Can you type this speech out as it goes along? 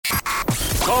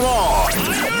Come on. Are you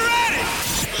ready?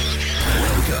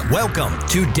 Welcome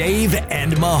to Dave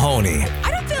and Mahoney.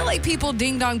 I don't feel like people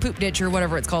ding-dong poop ditch or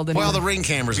whatever it's called anymore. Well, the ring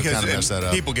cameras have kind of messed that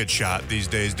up. People get shot these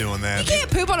days doing that. You can't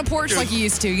poop on a porch like you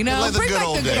used to, you know? Like the Bring good back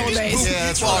old the good old days. days. Yeah,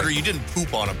 that's Well, right. Audrey, you didn't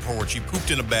poop on a porch. You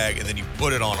pooped in a bag, and then you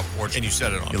put it on a porch, and you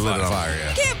set it on You fire. lit it on fire, yeah.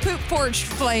 You can't poop porch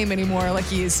flame anymore like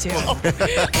you used to.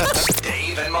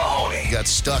 Dave and Mahoney. You got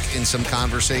stuck in some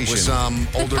conversation with some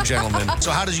older gentleman.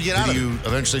 So how did you get out of it? Did you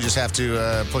eventually just have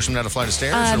to push him down a flight of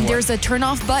stairs? or what? There's a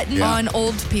turn-off button on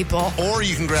old people. Or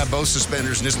you can grab both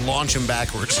suspenders and just launch him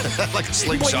backwards like a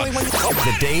slingshot.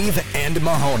 The Dave and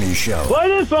Mahoney Show. Play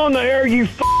this on the air, you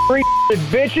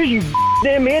bitches, you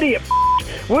damn idiot.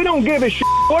 We don't give a shit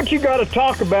what you got to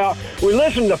talk about. We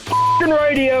listen to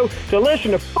radio to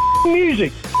listen to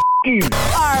music. You.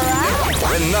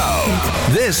 And now,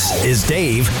 this is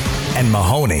Dave and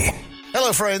Mahoney.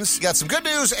 Hello, friends. Got some good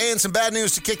news and some bad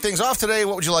news to kick things off today.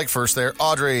 What would you like first there,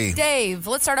 Audrey? Dave,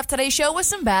 let's start off today's show with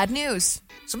some bad news.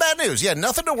 Some bad news. Yeah,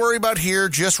 nothing to worry about here,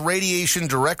 just radiation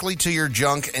directly to your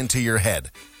junk and to your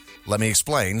head. Let me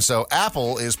explain. So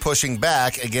Apple is pushing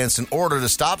back against an order to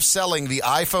stop selling the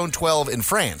iPhone 12 in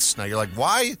France. Now you're like,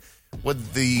 why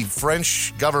would the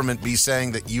French government be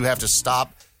saying that you have to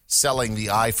stop selling the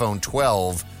iPhone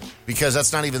 12? Because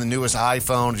that's not even the newest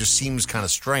iPhone. It just seems kind of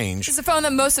strange. It's a phone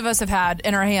that most of us have had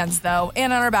in our hands, though,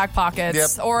 and on our back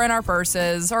pockets, or in our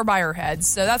purses, or by our heads.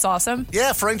 So that's awesome.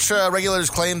 Yeah, French regulators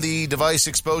claim the device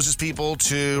exposes people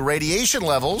to radiation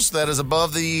levels that is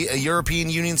above the European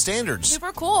Union standards.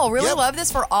 Super cool. Really love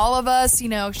this for all of us. You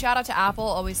know, shout out to Apple,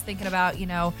 always thinking about,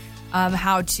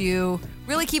 how to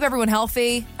really keep everyone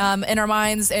healthy in our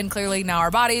minds and clearly now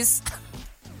our bodies.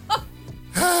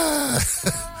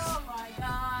 Oh my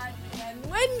God. And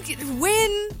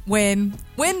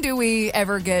when do we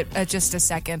ever get just a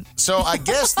second? So I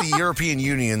guess the European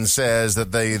Union says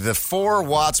that the 4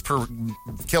 watts per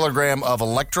kilogram of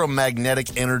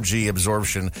electromagnetic energy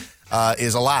absorption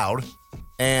is allowed.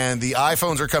 And the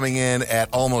iPhones are coming in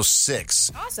at almost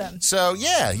 6. Awesome. So,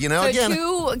 yeah, So again.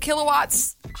 2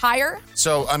 kilowatts higher?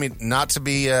 So, I mean, not to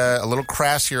be a little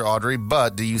crass here, Audrey,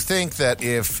 but do you think that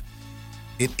if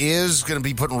it is going to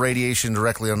be putting radiation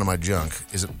directly onto my junk,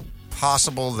 is it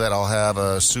possible that I'll have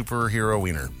a superhero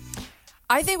wiener?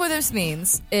 I think what this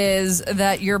means is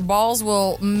that your balls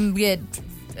will get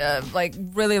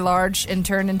really large and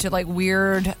turn into like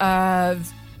weird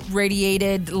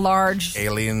radiated large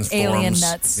alien forms.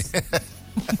 Nuts.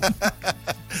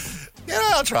 Yeah,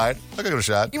 I'll try it. I'll give it a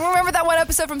shot. You remember that one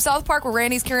episode from South Park where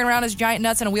Randy's carrying around his giant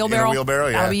nuts in a wheelbarrow? In a wheelbarrow,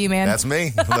 yeah. That'll be you, man. That's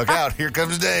me. Look out. Here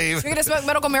comes Dave. You're going to smoke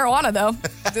medical marijuana, though.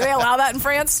 Do they allow that in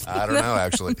France? I don't know,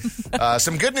 actually.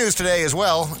 Some good news today as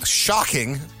well.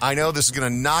 Shocking. I know this is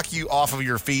going to knock you off of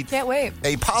your feet. Can't wait.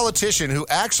 A politician who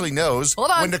actually knows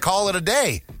when to call it a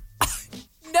day.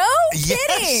 No Yes.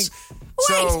 kidding.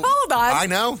 So, Wait, hold on. I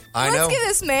know. Let's give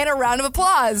this man a round of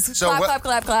applause. So clap.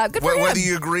 Good for him. Whether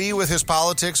you agree with his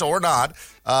politics or not,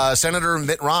 Senator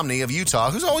Mitt Romney of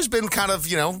Utah, who's always been kind of,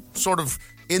 sort of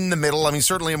in the middle. I mean,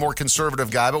 certainly a more conservative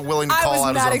guy, but willing to call out his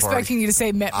own party. I was not expecting you to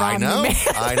say Mitt Romney.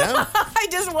 I know. I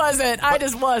just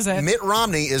wasn't. Mitt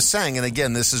Romney is saying, and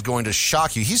again, this is going to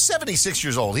shock you. He's 76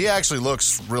 years old. He actually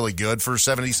looks really good for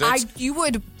 76. You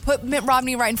would put Mitt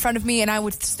Romney right in front of me, and I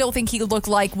would still think he looked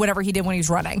like whatever he did when he was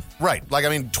running. Right.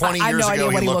 20 years ago,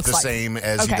 he looked the same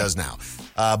as he does now.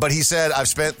 But he said, I've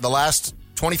spent the last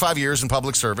 25 years in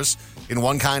public service in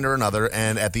one kind or another,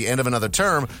 and at the end of another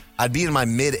term, I'd be in my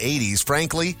mid-80s.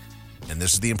 Frankly, and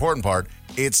this is the important part,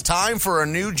 it's time for a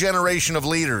new generation of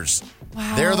leaders.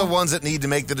 Wow. They're the ones that need to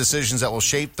make the decisions that will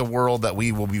shape the world that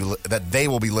they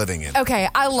will be living in. Okay,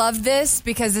 I love this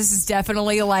because this is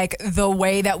definitely like the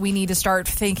way that we need to start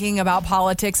thinking about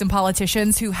politics and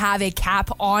politicians who have a cap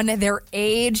on their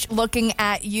age. Looking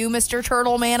at you, Mr.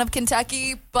 Turtle Man of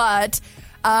Kentucky, but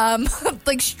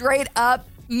straight up,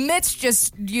 Mitt's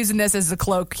just using this as a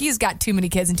cloak. He's got too many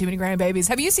kids and too many grandbabies.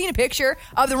 Have you seen a picture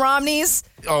of the Romneys?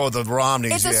 Oh, the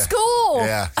Romneys. It's a school.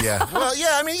 Yeah. Well,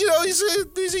 yeah, I mean,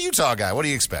 he's a Utah guy. What do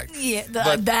you expect? Yeah,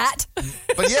 that.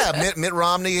 But yeah, Mitt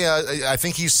Romney, I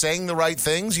think he's saying the right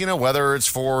things, whether it's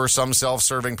for some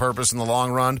self-serving purpose in the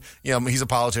long run. He's a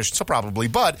politician, so probably.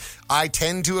 But I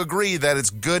tend to agree that it's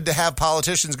good to have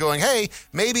politicians going, hey,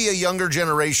 maybe a younger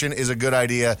generation is a good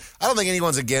idea. I don't think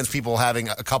anyone's against people having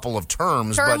a couple of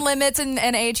terms. Term limits and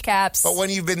age caps. But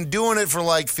when you've been doing it for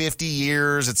 50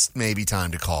 years, it's maybe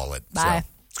time to call it. Bye. So,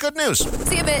 it's good news.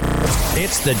 See you a bit.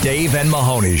 It's the Dave and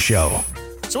Mahoney Show.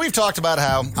 So we've talked about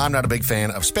how I'm not a big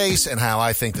fan of space and how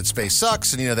I think that space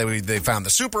sucks. And, they found the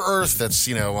super Earth that's,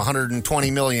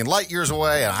 120 million light years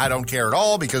away. And I don't care at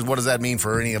all because what does that mean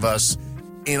for any of us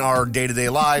in our day-to-day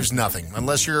lives, nothing.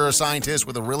 Unless you're a scientist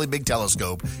with a really big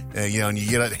telescope, and you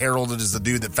get it heralded as the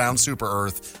dude that found Super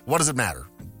Earth. What does it matter?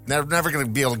 Never going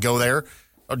to be able to go there.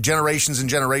 Generations and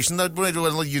generations.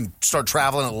 You start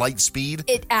traveling at light speed.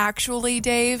 It actually,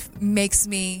 Dave, makes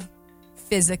me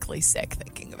physically sick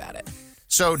thinking about it.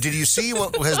 So, did you see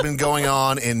what has been going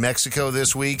on in Mexico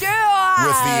this week with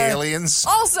the aliens?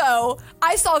 Also,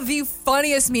 I saw the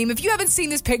funniest meme. If you haven't seen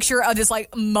this picture of this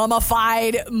like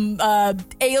mummified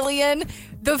alien,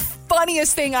 the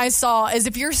funniest thing I saw is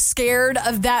if you're scared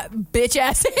of that bitch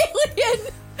ass alien,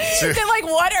 then like,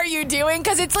 what are you doing?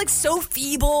 Because it's like so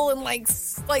feeble and like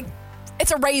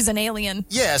it's a raisin alien.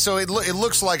 Yeah, so it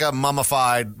looks like a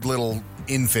mummified little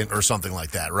infant or something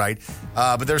like that, right?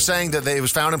 But they're saying that it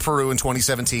was found in Peru in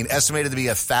 2017, estimated to be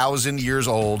 1,000 years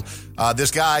old.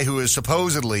 This guy who is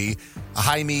supposedly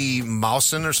Jaime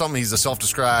Maussan or something, he's a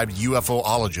self-described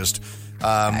UFOologist.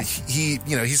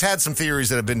 He's had some theories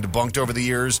that have been debunked over the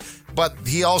years, but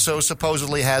he also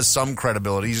supposedly has some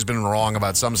credibility. He's been wrong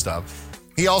about some stuff.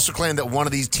 He also claimed that one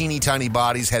of these teeny tiny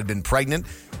bodies had been pregnant.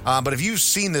 But if you've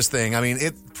seen this thing, I mean,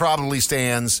 it probably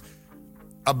stands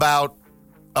about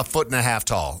 1.5 feet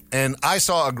tall. And I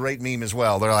saw a great meme as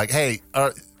well. They're like, hey,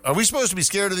 are we supposed to be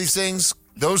scared of these things?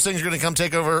 Those things are going to come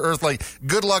take over Earth. Like,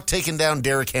 good luck taking down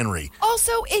Derrick Henry.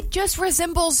 Also, it just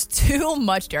resembles too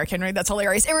much Derrick Henry. That's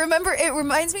hilarious. It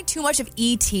reminds me too much of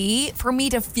E.T. for me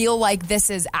to feel like this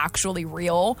is actually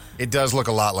real. It does look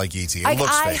a lot like E.T. It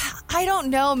looks fake. I don't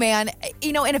know, man.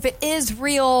 And if it is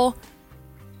real,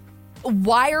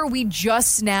 why are we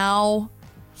just now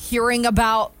hearing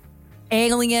about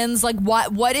aliens? Like,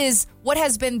 what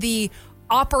has been the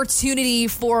opportunity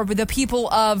for the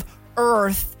people of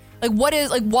Earth? Like,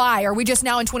 why are we just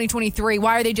now in 2023?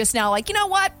 Why are they just now like, you know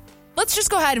what? Let's just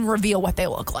go ahead and reveal what they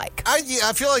look like. I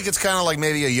feel like it's kind of like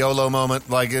maybe a YOLO moment.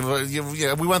 Like, we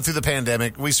went through the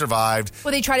pandemic. We survived.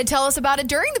 Well, they tried to tell us about it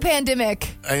during the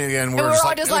pandemic. And we're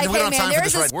all just like, hey, man,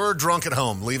 there's this. We're drunk at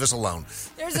home. Leave us alone.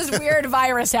 There's this weird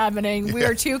virus happening. We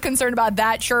are too concerned about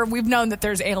that. Sure, we've known that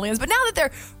there's aliens. But now that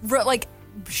they're, like,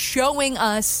 showing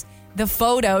us the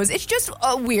photos, it's just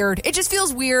weird. It just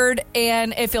feels weird,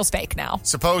 and it feels fake now.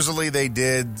 Supposedly, they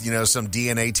did, some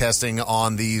DNA testing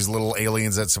on these little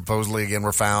aliens that supposedly, again,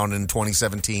 were found in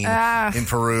 2017 in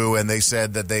Peru, and they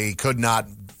said that they could not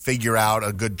figure out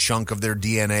a good chunk of their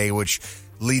DNA, which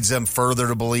leads them further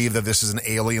to believe that this is an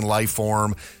alien life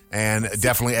form and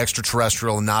definitely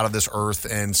extraterrestrial and not of this Earth.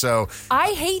 And so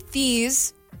I hate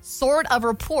these sort of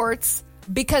reports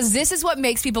because this is what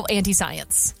makes people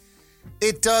anti-science.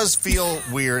 It does feel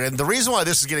weird. And the reason why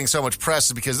this is getting so much press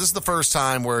is because this is the first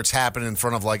time where it's happened in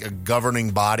front of like a governing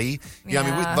body. Yeah.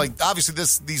 I mean, obviously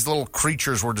these little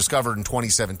creatures were discovered in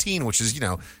 2017, which is,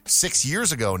 6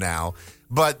 years ago now.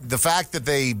 But the fact that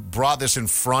they brought this in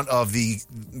front of the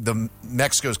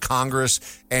Mexico's Congress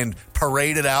and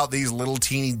paraded out these little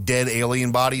teeny dead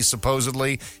alien bodies,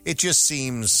 supposedly, it just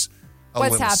seems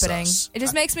what's happening? Sus. It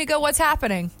just makes me go, what's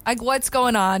happening? Like, what's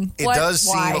going on? It does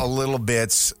seem a little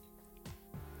bit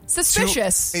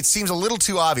suspicious. It seems a little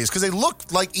too obvious because they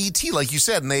look like E.T., like you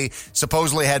said, and they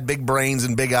supposedly had big brains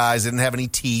and big eyes, didn't have any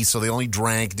teeth, so they only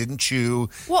drank, didn't chew.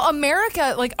 Well,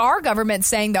 America, like our government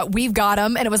saying that we've got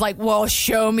them, and it was like, well,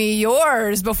 show me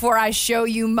yours before I show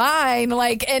you mine.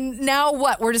 Like, and now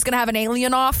what? We're just going to have an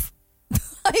alien off?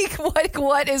 Like,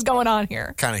 what is going on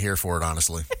here? Kind of here for it,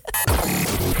 honestly.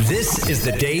 This is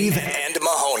the Dave and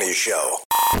Mahoney Show.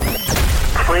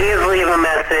 Please leave a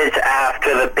message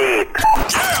after the beep.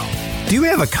 Do you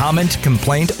have a comment,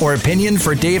 complaint, or opinion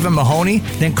for Dave and Mahoney?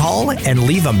 Then call and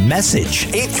leave a message.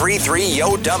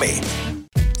 833-YO-DUMMY.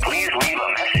 Please leave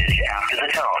a message after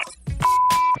the tone.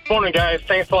 Morning, guys.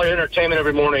 Thanks for all your entertainment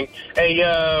every morning. Hey,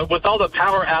 with all the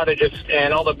power outages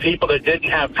and all the people that didn't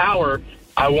have power,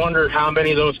 I wonder how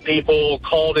many of those people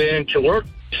called in to work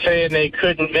saying they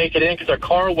couldn't make it in because their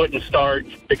car wouldn't start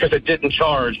because it didn't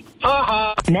charge. Ha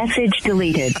ha. Message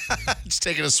deleted. Just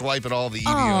taking a swipe at all the EV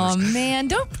Oh, owners. man.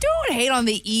 Don't hate on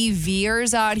the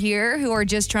EVers out here who are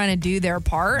just trying to do their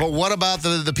part. But what about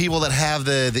the people that have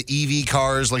the EV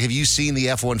cars? Like, have you seen the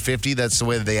F-150? That's the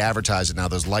way that they advertise it now,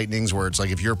 those Lightnings, where it's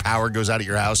like if your power goes out at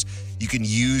your house, you can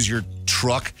use your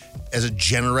truck as a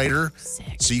generator.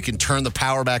 Sick. So you can turn the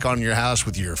power back on in your house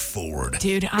with your Ford.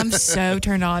 Dude, I'm so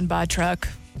turned on by a truck.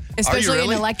 Especially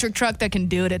really? an electric truck that can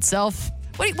do it itself.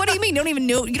 What do you mean? Don't even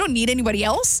know? You don't need anybody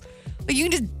else? Like you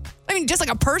can just like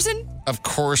a person? Of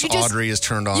course, Audrey is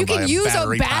turned on by a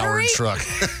battery-powered truck.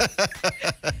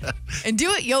 And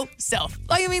do it yourself.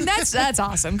 Like, I mean, that's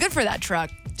awesome. Good for that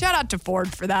truck. Shout out to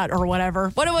Ford for that or whatever.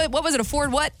 What was it, a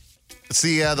Ford what? It's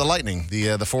the Lightning,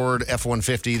 the Ford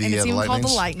F-150, And it's the even called Lightnings.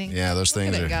 the Lightning. Yeah, those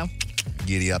things There are you go.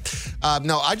 giddy up.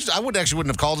 No, I wouldn't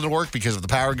have called into work because if the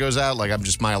power goes out, like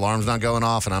my alarm's not going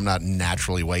off, and I'm not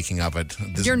naturally waking up at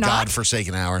this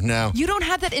godforsaken hour. No, you don't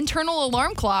have that internal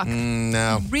alarm clock.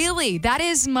 No, really, that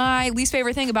is my least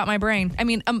favorite thing about my brain. I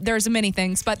mean, there's many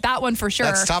things, but that one for sure.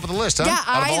 That's top of the list, huh? Yeah,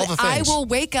 Out of all the things. I will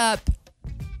wake up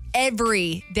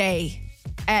every day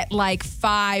at like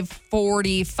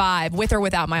 5:45 with or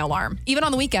without my alarm, even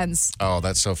on the weekends. Oh,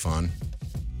 that's so fun.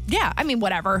 Yeah, I mean,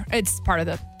 whatever. It's part of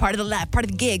the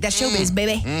gig. That's showbiz,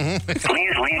 baby. Please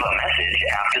leave a message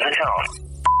after the tone.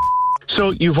 So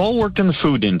you've all worked in the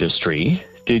food industry.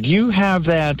 Did you have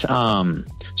that,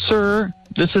 sir,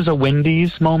 this is a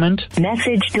Wendy's moment?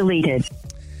 Message deleted.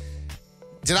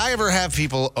 Did I ever have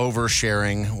people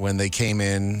oversharing when they came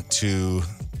in to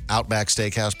Outback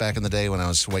Steakhouse back in the day when I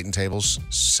was waiting tables?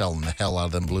 Selling the hell out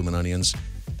of them bloomin' onions.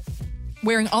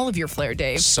 Wearing all of your flair,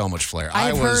 Dave. So much flair.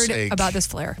 I've heard about this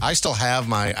flair. I still have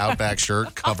my Outback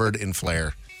shirt covered in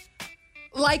flair.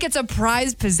 Like it's a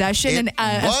prized possession and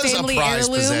a family a prized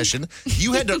heirloom. possession.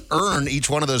 You had to earn each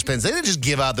one of those pins. They didn't just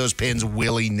give out those pins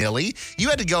willy-nilly. You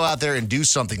had to go out there and do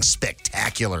something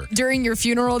spectacular. During your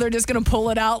funeral, they're just going to pull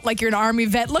it out like you're an army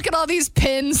vet. Look at all these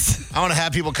pins. I want to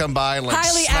have people come by and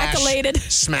highly accoladed.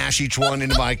 Smash each one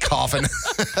into my coffin.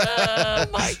 Oh,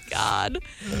 my God.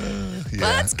 Well,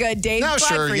 that's good, Dave. No, Glad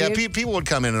sure. for Yeah, you. people would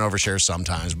come in and overshare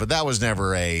sometimes, but that was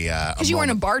never a Because you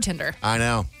weren't a bartender. I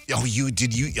know. Oh,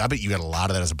 I bet you got a lot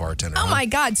of that as a bartender. Oh, my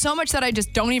God. So much that I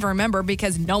just don't even remember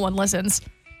because no one listens.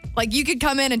 Like, you could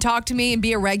come in and talk to me and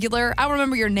be a regular. I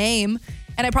remember your name,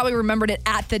 and I probably remembered it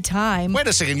at the time. Wait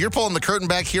a second. You're pulling the curtain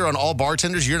back here on all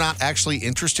bartenders? You're not actually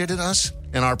interested in us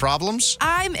and our problems?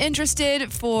 I'm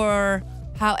interested for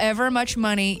however much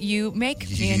money you make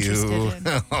me interested in.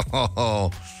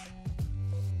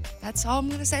 That's all I'm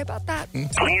going to say about that. Please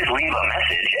leave a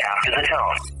message after the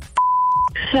tone.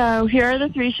 So here are the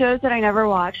 3 shows that I never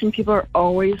watch, and people are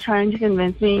always trying to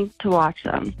convince me to watch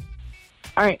them.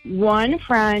 All right, 1,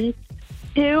 Friends,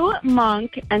 2,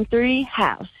 Monk, and 3,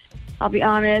 House. I'll be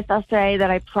honest, I'll say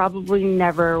that I probably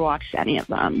never watched any of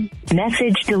them.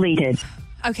 Message deleted.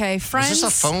 Okay, Friends. Is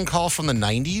this a phone call from the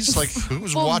 90s? Like, who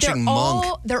was watching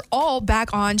Monk? They're all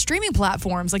back on streaming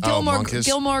platforms like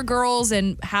Gilmore Girls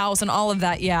and House and all of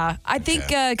that, yeah. I think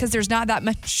because there's not that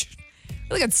much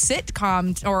really good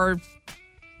sitcom or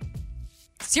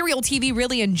serial TV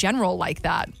really in general like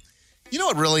that. You know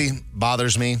what really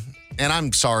bothers me? And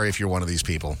I'm sorry if you're one of these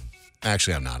people.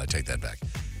 Actually, I'm not. I take that back.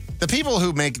 The people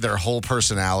who make their whole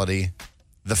personality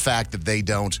the fact that they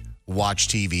don't watch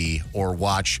TV or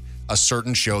watch a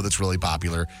certain show that's really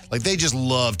popular. Like, they just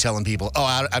love telling people,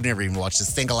 oh, I've never even watched a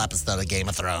single episode of Game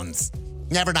of Thrones.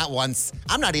 Never, not once.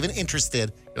 I'm not even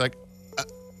interested. You're like,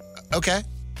 okay.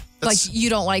 Like, you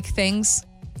don't like things?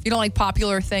 You don't like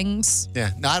popular things? Yeah.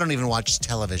 No, I don't even watch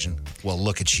television. Well,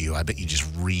 look at you. I bet you just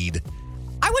read.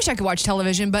 I wish I could watch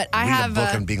television, but I have a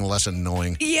book and being less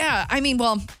annoying. Yeah. I mean,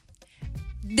 well,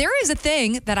 there is a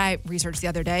thing that I researched the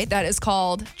other day that is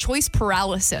called choice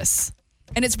paralysis.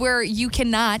 And it's where you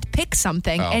cannot pick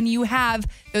something. Oh. And you have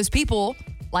those people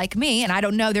like me, and I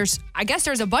don't know, I guess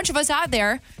there's a bunch of us out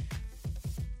there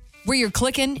where you're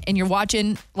clicking and you're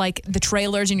watching like the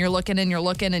trailers and you're looking and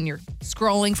you're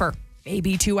scrolling for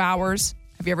maybe 2 hours.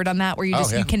 Have you ever done that where you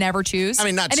you can never choose? I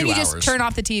mean, not 2 hours. And then you just turn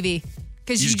off the TV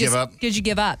because you give up. Because you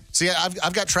give up. See,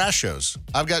 I've got trash shows.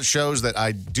 I've got shows that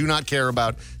I do not care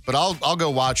about, but I'll go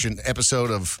watch an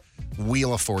episode of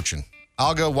Wheel of Fortune.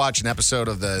 I'll go watch an episode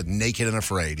of The Naked and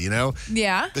Afraid, you know?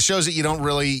 Yeah. The shows that you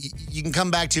can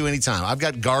come back to anytime. I've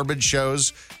got garbage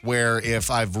shows where if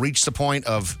I've reached the point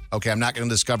of, okay, I'm not going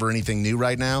to discover anything new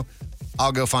right now,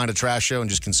 I'll go find a trash show and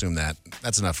just consume that.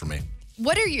 That's enough for me.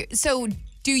 So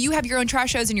do you have your own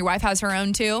trash shows and your wife has her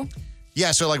own too?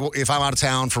 Yeah, so like if I'm out of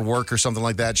town for work or something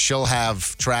like that, she'll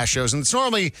have trash shows. And it's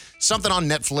normally something on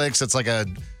Netflix. It's like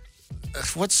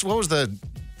what was the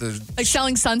like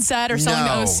Selling Sunset or Selling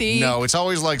the OC? No, it's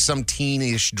always like some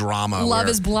teenish drama. Love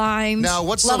is Blind. No,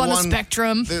 what's Love the on one? The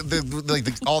Spectrum.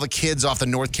 All the kids off the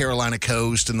North Carolina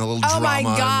coast and the little drama. Oh my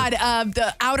God,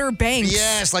 the Outer Banks.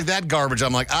 Yes, like that garbage.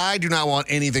 I'm like, I do not want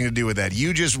anything to do with that.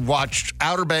 You just watch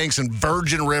Outer Banks and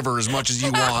Virgin River as much as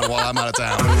you want while I'm out of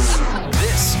town.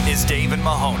 This is Dave and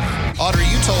Mahoney. Audrey,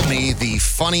 you told me the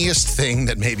funniest thing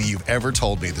that maybe you've ever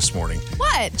told me this morning.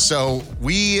 What? So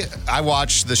I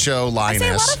watched the show Lioness. I say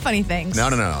a lot of funny things. No.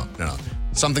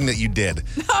 Something that you did.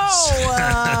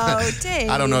 Oh, Dave.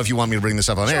 I don't know if you want me to bring this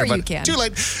up on air, but you can. Too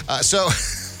late. So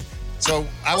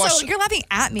I watched. You're laughing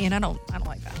at me, and I don't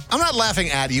like that. I'm not laughing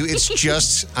at you. It's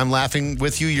just I'm laughing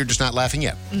with you. You're just not laughing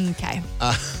yet. Okay.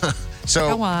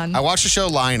 So Go on. I watched the show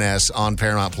Lioness on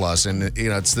Paramount Plus, and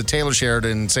it's the Taylor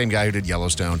Sheridan, same guy who did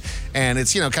Yellowstone, and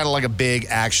it's kind of like a big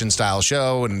action style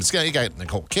show, and you got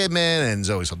Nicole Kidman and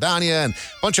Zoe Saldana and a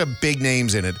bunch of big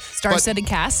names in it. Star-studded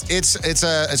cast. It's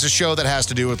a show that has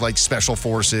to do with like special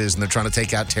forces, and they're trying to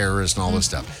take out terrorists and all this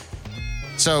stuff.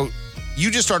 So you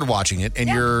just started watching it, and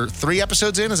you're 3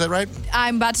 episodes in, is that right?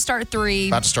 I'm about to start 3.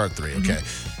 About to start 3, okay.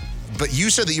 But you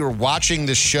said that you were watching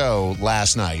the show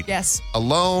last night. Yes.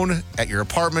 Alone at your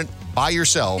apartment by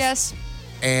yourself. Yes.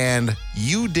 And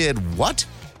you did what?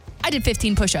 I did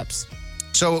 15 push-ups.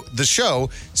 So the show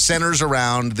centers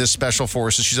around this special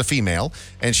forces. She's a female,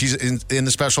 and she's in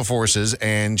the special forces,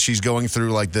 and she's going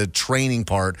through like the training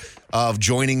part of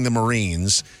joining the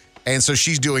Marines. And so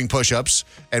she's doing push-ups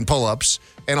and pull-ups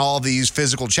and all these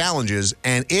physical challenges,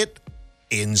 and it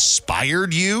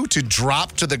inspired you to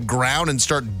drop to the ground and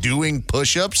start doing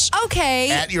push-ups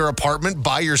at your apartment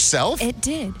by yourself? It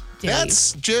did.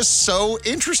 That's just so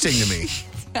interesting to me.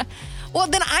 Well,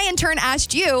 then I in turn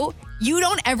asked you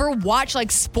don't ever watch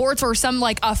like sports or some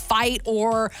like a fight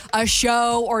or a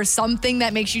show or something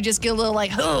that makes you just get a little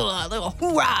like, a little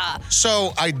hoorah.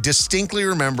 So I distinctly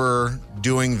remember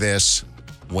doing this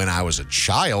when I was a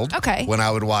child. Okay. When I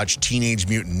would watch Teenage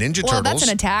Mutant Ninja Turtles. Well, that's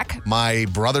an attack. My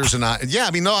brothers and I, I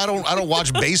don't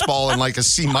watch baseball and like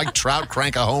see Mike Trout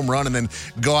crank a home run and then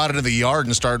go out into the yard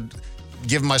and start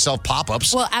giving myself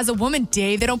pop-ups. Well, as a woman,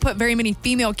 Dave, they don't put very many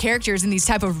female characters in these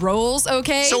type of roles,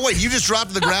 okay? So wait, you just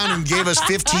dropped to the ground and gave us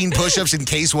 15 push-ups in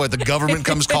case the government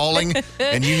comes calling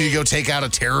and you need to go take out a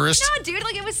terrorist? No, dude,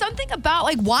 like it was something about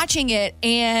like watching it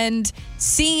and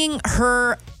seeing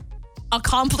her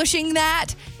accomplishing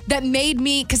that made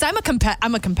me, because I'm a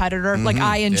competitor. Like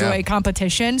I enjoy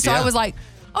competition. So I was like,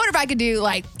 I wonder if I could do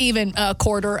like even a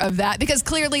quarter of that, because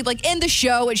clearly like in the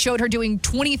show, it showed her doing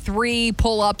 23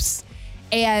 pull-ups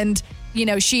and,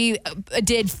 she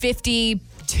did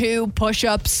 52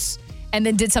 push-ups and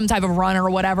then did some type of run or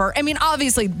whatever. I mean,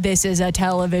 obviously this is a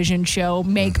television show,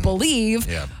 make believe.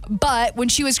 Yeah. But when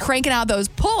she was cranking out those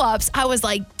pull-ups, I was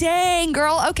like, dang,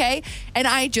 girl, okay. And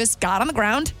I just got on the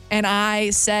ground and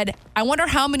I said, I wonder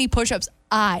how many push-ups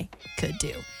I could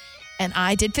do. And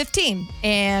I did 15.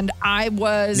 And I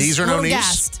was knees or no knees?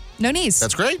 gassed. No knees.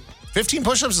 That's great. 15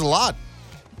 push-ups is a lot.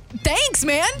 Thanks,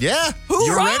 man. Yeah. Hoorah!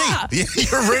 You're ready.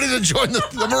 You're ready to join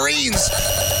the Marines.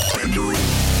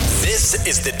 This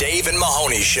is the Dave and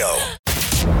Mahoney Show.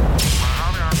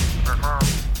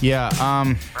 Yeah,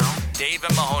 Dave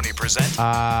and Mahoney present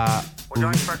We're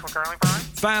doing special curling fries?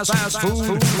 Fast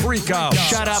food freak-out.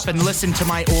 Shut up and listen to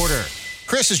my order.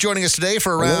 Chris is joining us today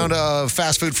for a round of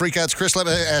fast food freakouts. Chris, let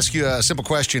me ask you a simple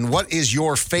question. What is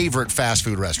your favorite fast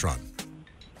food restaurant?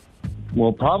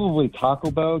 Well, probably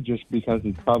Taco Bell, just because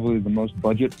it's probably the most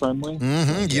budget-friendly.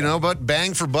 Mm-hmm. But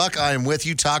bang for buck, I am with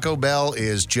you. Taco Bell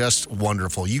is just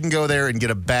wonderful. You can go there and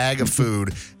get a bag of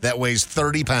food that weighs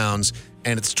 30 pounds,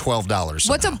 and it's $12.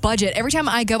 What's a budget? Every time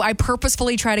I go, I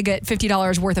purposefully try to get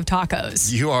 $50 worth of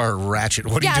tacos. You are ratchet.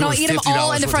 What do you and do I'll with eat them $50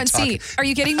 all in the worth front of tacos? seat. Are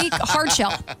you kidding me? Hard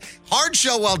shell. Hard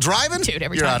shell while driving? Dude,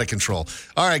 every You're time. out of control.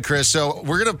 All right, Chris. So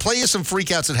we're going to play you some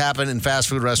freakouts that happen in fast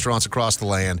food restaurants across the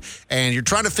land. And you're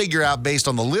trying to figure out, based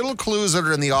on the little clues that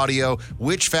are in the audio,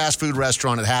 which fast food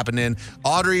restaurant it happened in.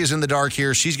 Audrey is in the dark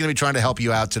here. She's going to be trying to help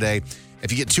you out today.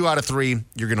 If you get 2 out of 3,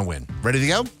 you're going to win. Ready to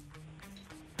go?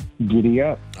 Giddy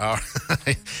up. All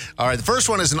right. The first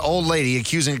one is an old lady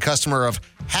accusing a customer of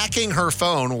hacking her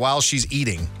phone while she's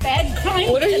eating. Bad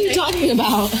crime. What are you talking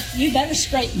about? You better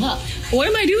straighten up. What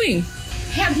am I doing?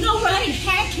 Have no right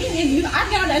hacking in you. I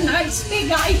got a nice big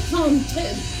iPhone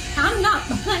too. I'm not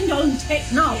behind on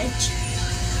technology.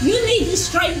 You need to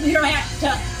straighten your act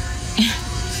up.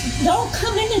 Don't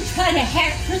come in and try to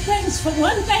hack for things. For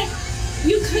one thing,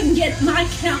 you couldn't get my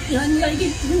account, young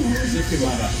lady.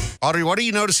 Audrey, what are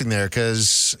you noticing there?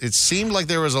 Because it seemed like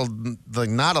there was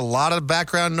not a lot of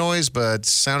background noise, but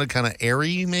sounded kind of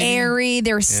airy, maybe? Airy.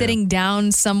 They were sitting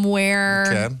down somewhere.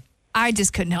 Okay. I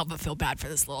just couldn't help but feel bad for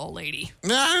this little old lady.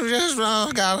 I just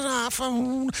got an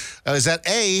iPhone. Is that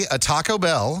A, a Taco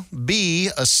Bell,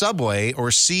 B, a Subway, or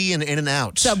C, an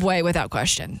In-N-Out? Subway without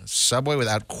question. Subway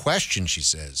without question, she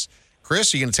says.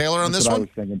 Chris, are you going to tailor on this That's what one?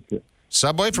 I was thinking too.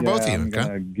 Subway for both of you, I'm okay?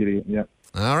 gonna giddy, yep.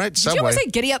 All right, Did you Subway. ever say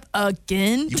giddy up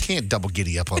again? You can't double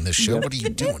giddy up on this show. What are you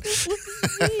doing?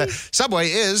 Subway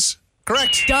is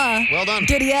correct. Duh. Well done.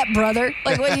 Giddy up, brother.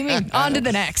 Like, what do you mean? On to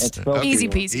the next. Easy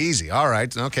peasy. Easy. All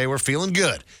right. Okay, we're feeling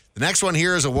good. The next one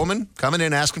here is a woman coming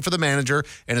in asking for the manager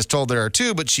and is told there are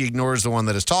 2, but she ignores the one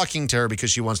that is talking to her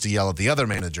because she wants to yell at the other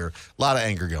manager. A lot of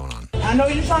anger going on. I know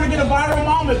you're trying to get a viral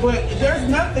moment, but there's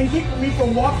nothing keeping me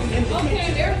from walking into the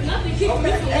kitchen. There's nothing keeping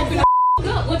me from walking up.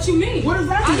 What you mean? What does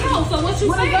that mean? I know. So what you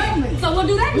What does that mean? So what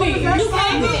do that What mean? does that You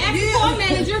came mean? here asked the store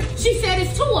manager. She said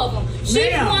it's 2 of them. She's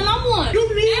Ma'am, one. I'm one.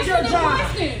 You need Answer your the job.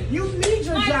 question. You need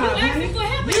your Like, job, you asking honey. for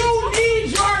help. You need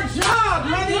your job,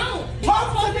 honey. don't.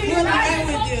 Talk to me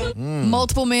tonight.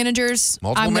 Multiple managers.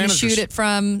 Multiple I'm going to managers. shoot it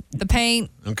from the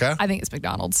paint. Okay. I think it's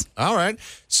McDonald's. All right.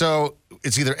 So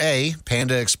it's either A,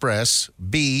 Panda Express,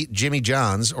 B, Jimmy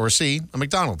John's, or C, a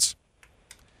McDonald's.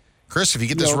 Chris, if you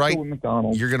get this let's right, go with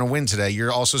McDonald's. you're going to win today.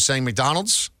 You're also saying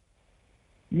McDonald's?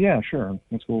 Yeah, sure.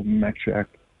 Let's go with Mac Shack.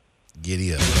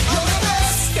 Giddy up.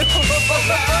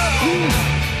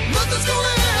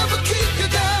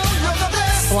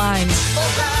 Blind.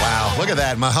 Wow, look at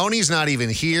that. Mahoney's not even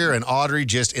here, and Audrey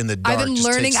just in the dark. I've been just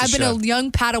learning. takes the I've been shot. a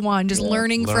young Padawan, just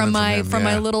learning from my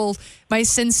my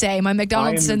sensei, my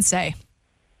McDonald's sensei.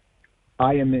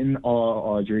 I am in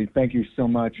awe, Audrey. Thank you so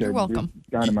much. You're welcome.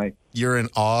 Dynamite. You're in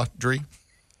Audrey?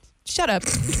 Shut up.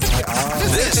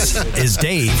 This is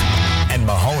Dave and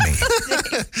Mahoney.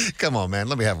 Come on, man.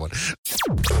 Let me have one.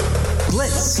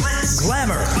 Glitz,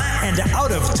 glamour, and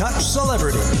out-of-touch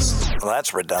celebrities. Well,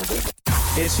 that's redundant.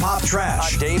 It's Pop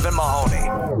Trash. Dave and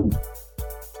Mahoney.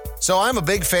 So I'm a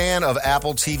big fan of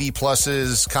Apple TV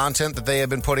Plus's content that they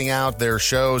have been putting out. Their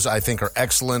shows, I think, are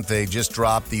excellent. They just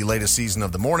dropped the latest season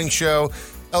of The Morning Show.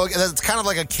 Oh, it's kind of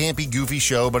like a campy, goofy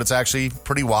show, but it's actually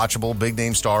pretty watchable. Big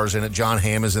name stars in it. John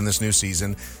Hamm is in this new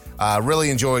season.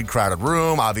 Really enjoyed Crowded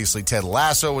Room. Obviously, Ted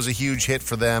Lasso was a huge hit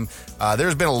for them.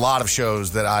 There's been a lot of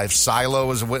shows that Silo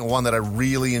was one that I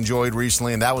really enjoyed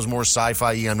recently, and that was more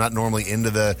sci-fi. I'm not normally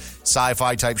into the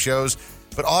sci-fi type shows.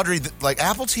 But Audrey, like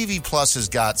Apple TV Plus has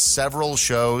got several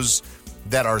shows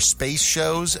that are space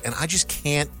shows, and I just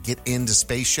can't get into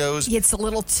space shows. It's a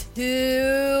little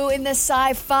too in the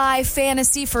sci-fi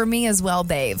fantasy for me as well,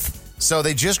 Dave. So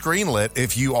they just greenlit,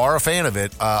 if you are a fan of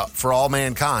it, For All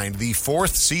Mankind, the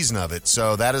 4th season of it.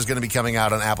 So that is going to be coming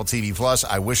out on Apple TV Plus.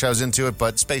 I wish I was into it,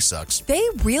 but space sucks. They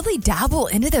really dabble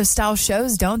into those style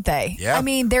shows, don't they? Yeah. I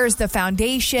mean, there's The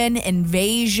Foundation,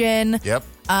 Invasion. Yep.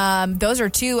 Those are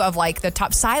two of like the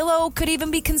top. Silo could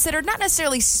even be considered not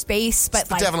necessarily space,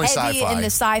 but like definitely heavy sci-fi. in the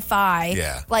sci-fi.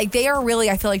 Yeah. Like they are really,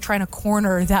 I feel like, trying to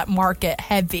corner that market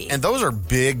heavy. And those are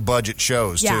big budget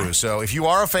shows, Yeah. too. So if you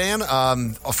are a fan,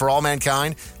 For All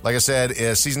Mankind, like I said,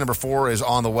 season number 4 is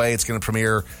on the way. It's going to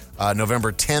premiere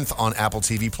November 10th on Apple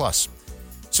TV Plus.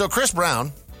 So Chris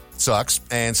Brown sucks,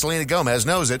 and Selena Gomez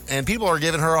knows it, and people are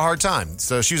giving her a hard time.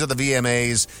 So she was at the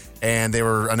VMAs, and they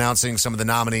were announcing some of the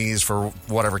nominees for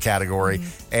whatever category,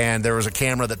 and there was a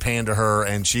camera that panned to her,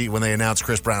 and she, when they announced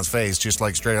Chris Brown's face, just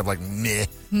like straight up like, meh,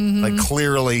 like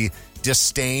clearly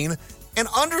disdain. And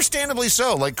understandably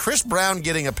so. Like Chris Brown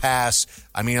getting a pass.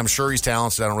 I mean, I'm sure he's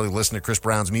talented. I don't really listen to Chris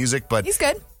Brown's music, but He's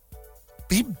good.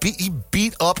 he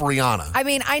beat up Rihanna. I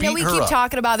mean, I know Beat we her keep up.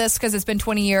 talking about this because it's been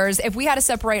 20 years. If we had to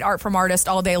separate art from artist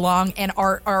all day long and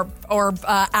art or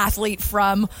athlete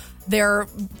from their,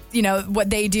 what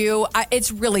they do,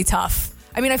 it's really tough.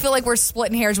 I mean, I feel like we're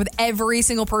splitting hairs with every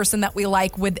single person that we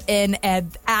like within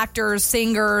actors,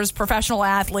 singers, professional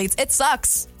athletes. It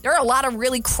sucks. There are a lot of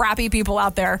really crappy people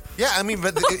out there. Yeah, I mean,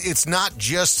 but it's not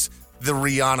just the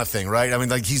Rihanna thing, right? I mean,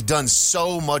 like he's done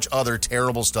so much other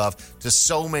terrible stuff to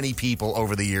so many people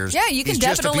over the years. Yeah, you can He's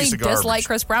just a definitely piece of garbage. dislike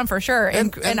Chris Brown for sure.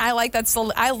 And I like that.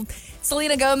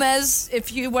 Selena Gomez,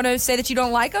 if you want to say that you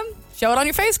don't like him, show it on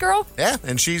your face, girl. Yeah,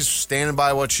 and she's standing by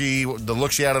the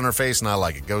look she had on her face, and I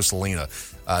like it. Go Selena.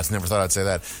 I never thought I'd say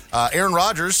that. Aaron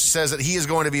Rodgers says that he is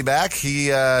going to be back.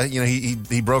 He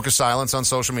broke his silence on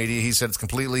social media. He said it's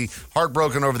completely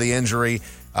heartbroken over the injury,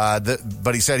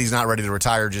 but he said he's not ready to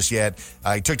retire just yet.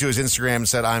 He took to his Instagram and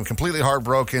said, "I'm completely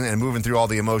heartbroken and moving through all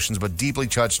the emotions, but deeply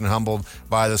touched and humbled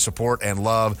by the support and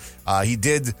love." He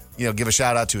did, give a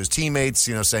shout out to his teammates,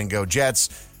 saying "Go Jets."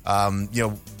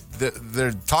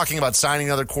 They're talking about signing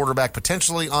another quarterback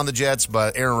potentially on the Jets,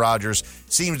 but Aaron Rodgers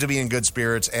seems to be in good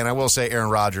spirits. And I will say, Aaron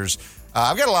Rodgers,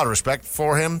 I've got a lot of respect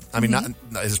for him. I mean, not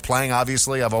his playing,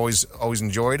 obviously, I've always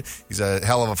enjoyed. He's a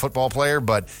hell of a football player,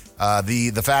 but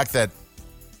the fact that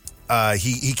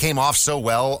he came off so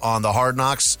well on the Hard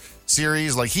Knocks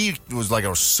series, like he was like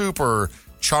a super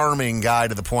charming guy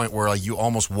to the point where like you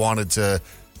almost wanted to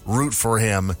root for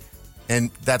him. And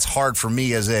that's hard for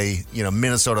me as a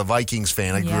Minnesota Vikings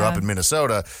fan. I grew up in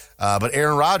Minnesota, but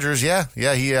Aaron Rodgers, he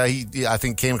I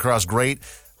think came across great.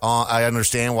 I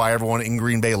understand why everyone in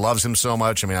Green Bay loves him so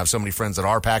much. I mean, I have so many friends that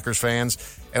are Packers fans,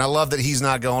 and I love that he's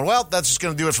not going, well, that's just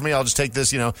going to do it for me. I'll just take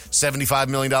this, $75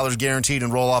 million guaranteed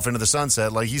and roll off into the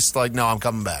sunset. Like he's like, no, I'm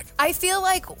coming back. I feel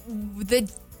like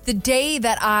The day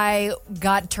that I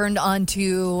got turned on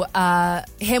to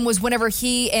him was whenever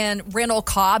he and Randall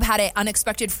Cobb had an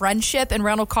unexpected friendship, and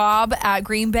Randall Cobb at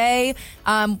Green Bay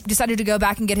decided to go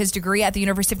back and get his degree at the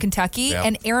University of Kentucky. Yeah.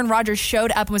 And Aaron Rodgers showed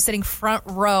up and was sitting front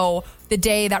row the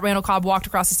day that Randall Cobb walked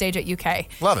across the stage at UK.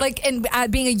 Love it. Like, and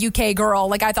being a UK girl,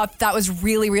 like, I thought that was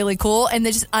really, really cool. And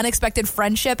there's just unexpected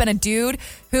friendship and a dude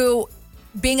who,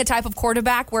 being a type of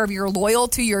quarterback where you're loyal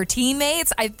to your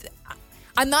teammates,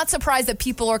 I'm not surprised that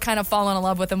people are kind of falling in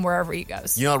love with him wherever he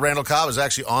goes. You know, Randall Cobb is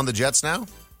actually on the Jets now? No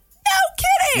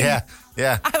kidding.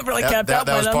 Yeah. I haven't really kept that up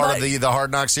that with was him, part but- of the Hard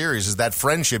Knock series, is that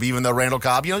friendship, even though Randall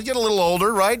Cobb, you get a little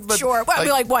older, right? But sure. Well, I'd be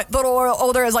like, what, little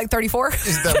older is like 34?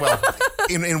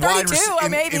 In 32, in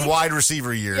wide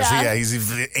receiver years. Yeah,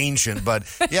 he's ancient. But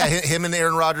yeah, him and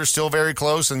Aaron Rodgers still very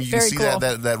close, and you can see cool.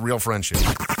 that real friendship.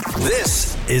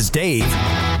 This is Dave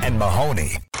and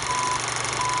Mahoney.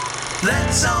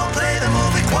 Let's all play the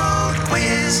movie quote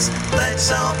quiz.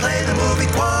 Let's all play the movie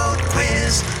quote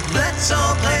quiz. Let's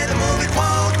all play the movie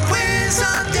quote quiz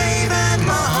on Dave and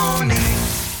Mahoney.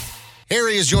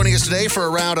 Harry is joining us today for a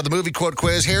round of the movie quote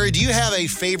quiz. Harry, do you have a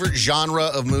favorite genre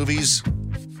of movies?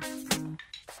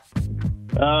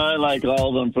 I like all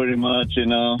of them pretty much,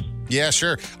 Yeah,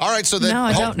 sure. All right, so then No,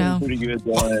 I don't know. Pretty good.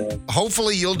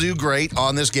 Hopefully you'll do great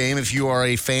on this game if you are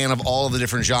a fan of all of the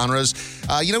different genres.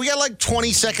 We got like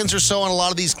 20 seconds or so on a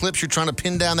lot of these clips. You're trying to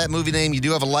pin down that movie name. You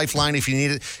do have a lifeline if you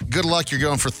need it. Good luck. You're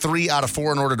going for 3 out of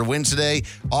 4 in order to win today.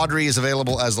 Audrey is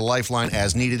available as the lifeline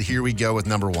as needed. Here we go with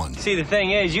number 1. See, the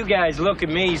thing is, you guys look at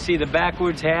me, you see the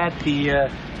backwards hat, the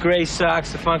gray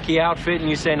socks, the funky outfit, and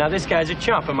you say, now this guy's a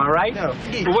chump, am I right? No.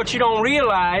 But what you don't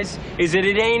realize is that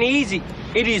it ain't easy.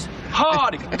 It is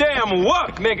hard damn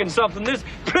work making something this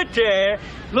pretty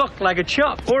look like a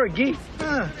chump or a geek.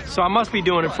 So I must be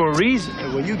doing it for a reason.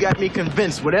 Well, you got me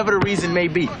convinced, whatever the reason may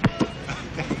be.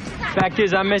 Fact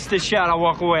is, I missed this shot, I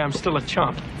walk away, I'm still a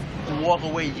chump. Walk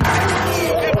away. But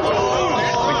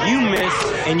you missed,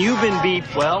 and you've been beat,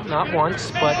 well, not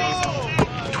once, but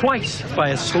twice by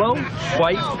a slow,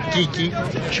 white, geeky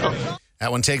chump.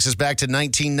 That one takes us back to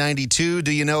 1992.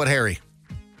 Do you know it, Harry?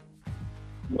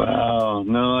 Wow,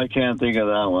 no, I can't think of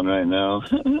that one right now.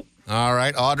 All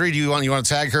right, Audrey, do you want to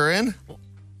tag her in?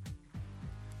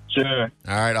 Sure.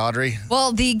 All right, Audrey.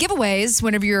 Well, the giveaways,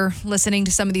 whenever you're listening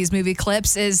to some of these movie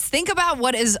clips, is think about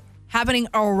what is happening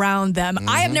around them.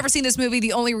 I have never seen this movie.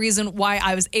 The only reason why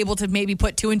I was able to maybe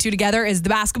put 2 and 2 together is the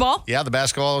basketball. Yeah, the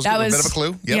basketball was That a was, bit of a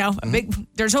clue. Yep.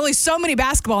 There's only so many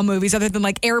basketball movies other than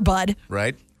like Air Bud.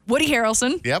 Right. Woody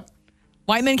Harrelson. Yep.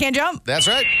 White Men Can't Jump. That's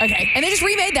right. Okay. And they just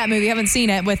remade that movie. I haven't seen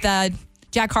it with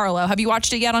Jack Harlow. Have you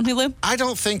watched it yet on Hulu? I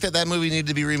don't think that movie needed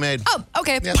to be remade. Oh,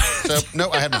 okay. Yeah, so, no,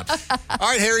 I have not. All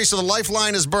right, Harry, so the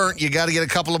lifeline is burnt. You got to get a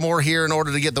couple of more here in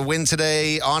order to get the win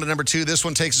today. On to number 2. This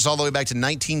one takes us all the way back to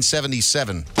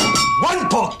 1977. 1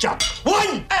 pork chop.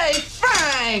 1. Hey,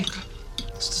 Frank!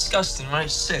 It's disgusting,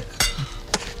 right? Sick.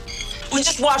 We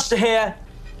just washed the hair.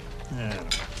 Yeah.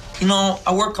 You know,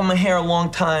 I work on my hair a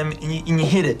long time, and you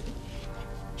hit it.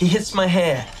 He hits my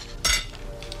hair.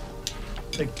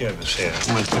 Take care of his hair. I'm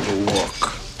going to take a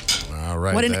walk. All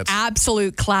right. What an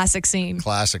absolute classic scene.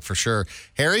 Classic for sure.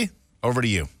 Harry, over to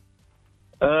you.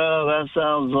 That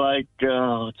sounds like,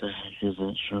 what the heck is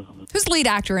that show? Who's the lead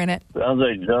actor in it? Sounds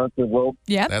like John Travolta.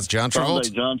 Yeah. That's John Sounds Travolta.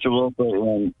 like John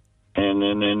Travolta and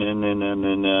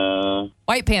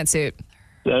White pantsuit.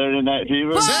 Saturday Night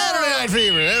Fever. Saturday Night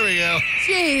Fever. There we go.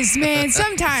 Jeez, man.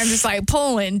 Sometimes it's like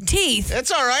pulling teeth.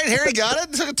 It's all right. Harry got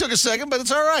it. It took a second, but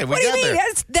it's all right. We What do got you mean?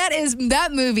 there.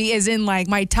 That movie is in like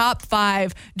my top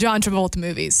 5 John Travolta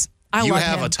movies. I You love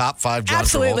have him. a top 5 John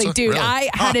Absolutely, Travolta? dude. Really? I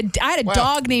had a Wow.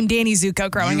 dog named Danny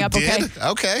Zuko growing You up. did? Okay.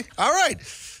 Okay. All right.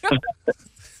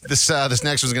 This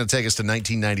next one's going to take us to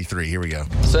 1993. Here we go.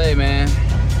 Say, man,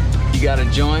 you got a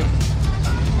joint?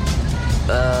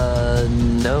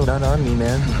 No, not on me,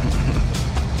 man.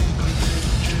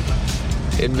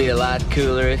 It'd be a lot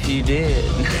cooler if you did.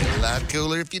 A lot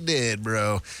cooler if you did,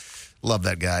 bro. Love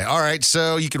that guy. All right,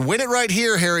 so you can win it right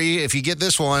here, Harry. If you get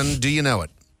this one, do you know it?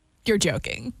 You're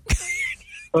joking.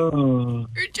 You're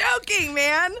joking,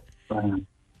 man.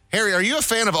 Harry, are you a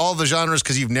fan of all the genres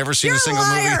because you've never seen a single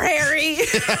movie? Harry.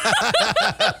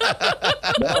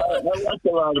 I watched a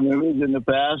lot of movies in the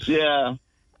past, yeah.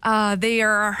 They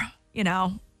are,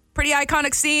 pretty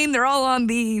iconic scene. They're all on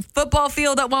the football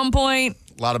field at one point.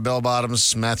 A lot of bell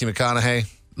bottoms, Matthew McConaughey.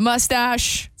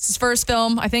 Mustache. It's his first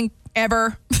film, I think,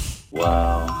 ever.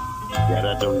 Wow. Yeah,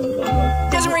 that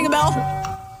Doesn't ring a bell.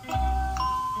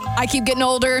 I keep getting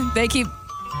older. They keep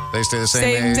They stay the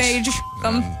same age.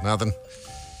 Nothing.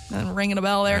 Ringing a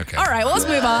bell there. Okay. All right, well, let's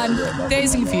move on.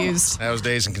 Dazed and Confused. That was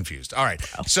Dazed and Confused. All right.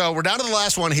 So we're down to the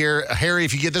last one here. Harry,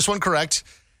 if you get this one correct,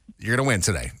 you're going to win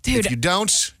today. Dude. If you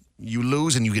don't, you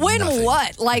lose and you get Win nothing.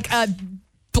 what? Like a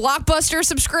Blockbuster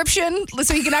subscription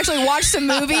so you can actually watch some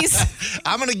movies?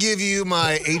 I'm going to give you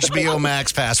my HBO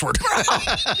Max password.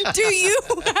 Do you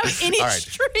have any All right.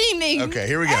 streaming? Okay,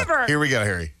 here we go. Ever? Here we go,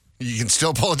 Harry. You can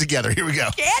still pull it together. Here we go.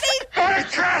 I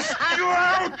cast you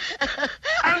out,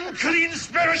 unclean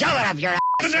spirit. Shut up, your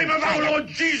In the name of our Lord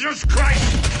Jesus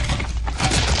Christ.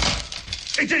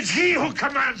 It is He who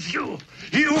commands you.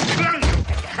 He who plunged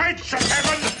the heights of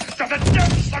heaven to the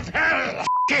depths of hell.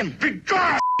 Him. Be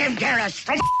gone, Him, Garrus.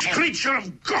 creature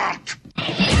of God.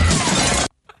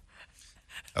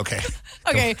 Okay.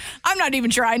 Okay, I'm not even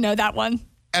sure I know that one.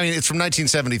 I mean, it's from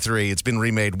 1973. It's been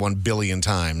remade 1 billion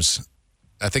times.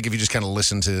 I think if you just kind of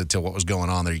listen to what was going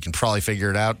on there, you can probably figure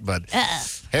it out. But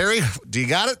Harry, do you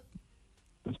got it?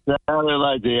 Sounded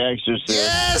like The Exorcist.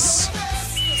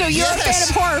 Yes! So you're a fan of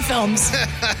horror films.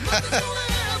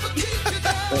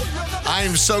 I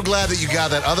am so glad that you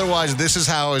got that. Otherwise, this is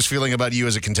how I was feeling about you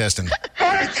as a contestant.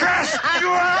 I cast you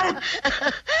out,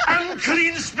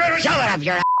 unclean spirit. Shut up,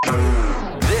 your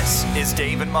This is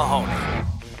Dave and Mahoney.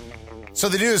 So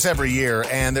they do this every year,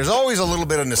 and there's always a little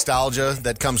bit of nostalgia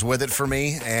that comes with it for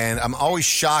me, and I'm always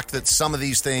shocked that some of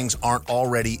these things aren't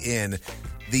already in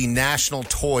the National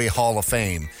Toy Hall of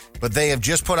Fame. But they have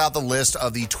just put out the list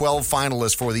of the 12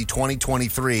 finalists for the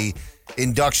 2023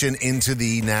 induction into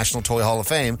the National Toy Hall of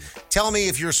Fame. Tell me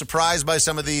if you're surprised by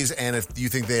some of these and if you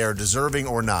think they are deserving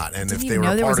or not, and if they were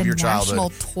a part of your childhood. National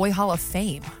Toy Hall of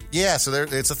Fame. Yeah, so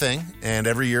it's a thing, and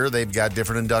every year they've got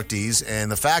different inductees, and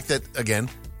the fact that, again,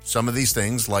 some of these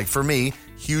things, like for me,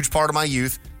 huge part of my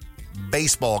youth,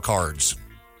 baseball cards.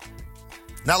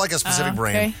 Not like a specific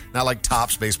brand, not like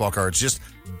Topps baseball cards, just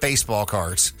baseball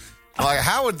cards. Like,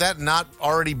 how would that not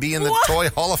already be in the Toy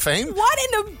Hall of Fame? What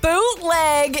in the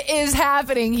bootleg is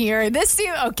happening here? This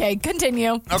seems okay.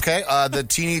 Continue. Okay, the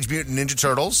Teenage Mutant Ninja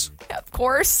Turtles. Of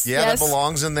course. Yeah, yes. that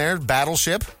belongs in there.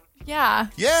 Battleship. Yeah.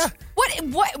 Yeah.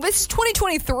 What? This is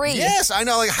 2023. Yes, I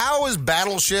know. Like, how is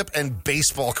Battleship and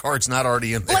baseball cards not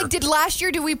already in there? Like, did last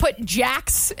year, did we put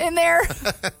jacks in there?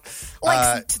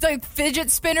 Like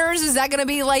fidget spinners? Is that going to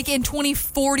be like in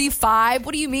 2045?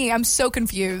 What do you mean? I'm so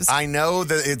confused. I know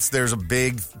that there's a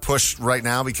big push right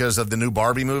now because of the new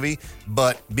Barbie movie,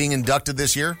 but being inducted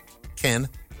this year, Ken.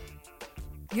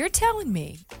 You're telling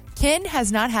me Ken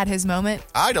has not had his moment?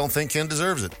 I don't think Ken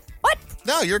deserves it. What?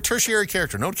 No, you're a tertiary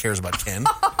character. No one cares about Ken.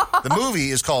 The movie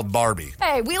is called Barbie.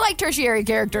 Hey, we like tertiary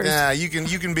characters. Yeah, you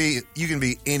can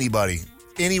be anybody.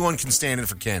 Anyone can stand in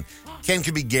for Ken. Ken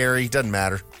could be Gary. Doesn't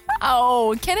matter.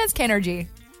 Oh, Ken has Kenergy.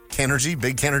 Kenergy,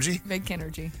 big Kenergy. Big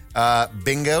Kenergy.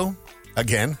 Bingo.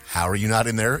 Again, how are you not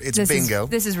in there? It's bingo.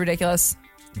 This is ridiculous.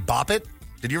 Bop It.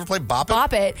 Did you ever play Bop It?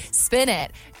 Bop it, spin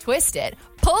it, twist it,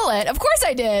 pull it. Of course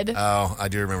I did. Oh, I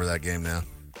do remember that game now.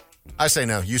 I say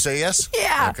no. You say yes?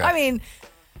 Yeah. Okay. I mean,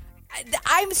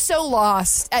 I'm so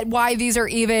lost at why this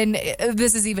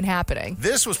is even happening.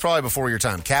 This was probably before your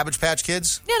time. Cabbage Patch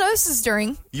Kids? Yeah, no, this is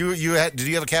during. Did you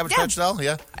have a Cabbage Patch doll?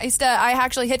 Yeah. I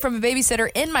actually hid from a babysitter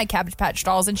in my Cabbage Patch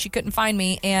dolls, and she couldn't find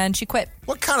me, and she quit.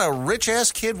 What kind of rich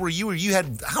ass kid were you?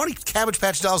 How many Cabbage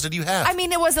Patch dolls did you have? I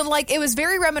mean, it was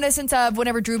very reminiscent of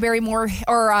whenever Drew Barrymore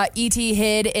or E.T.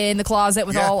 hid in the closet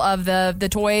with all of the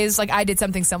toys. Like, I did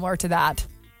something similar to that.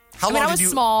 I was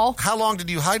small. How long did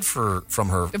you hide from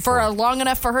her? For long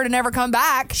enough for her to never come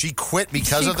back. She quit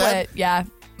because of that? Yeah.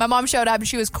 My mom showed up and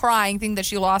she was crying, thinking that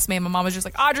she lost me. And my mom was just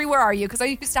like, Audrey, where are you? Because I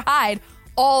used to hide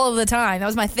all of the time. That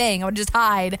was my thing. I would just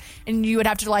hide and you would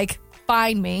have to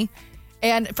find me.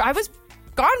 And I was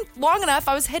gone long enough.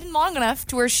 I was hidden long enough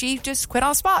to where she just quit on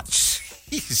the spot.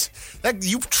 Jeez.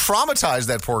 You traumatized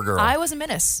that poor girl. I was a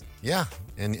menace. Yeah.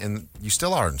 And you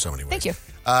still are in so many ways. Thank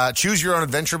you. Choose Your Own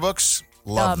Adventure books.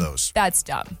 Love those. That's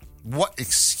dumb. What?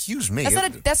 Excuse me.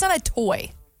 That's not a toy.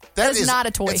 That is not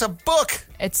a toy. It's a book.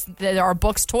 There are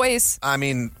books, toys. I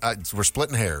mean, we're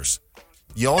splitting hairs.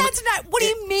 That's not. What do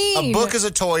you mean? A book is a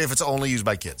toy if it's only used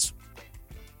by kids.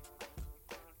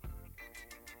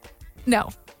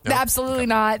 No. Absolutely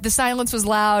not. The silence was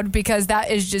loud because that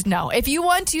is just no. If you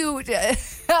want to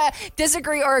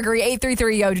disagree or agree,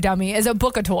 833 Yo Dummy is a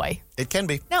book a toy. It can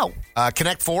be. No.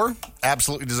 Connect 4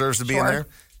 absolutely deserves to be in there.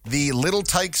 The Little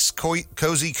Tykes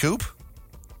Cozy Coupe.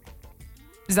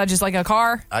 Is that just like a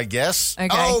car? I guess. Okay.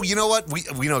 Oh, you know what?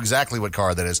 We know exactly what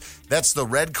car that is. That's the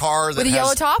red car that with the has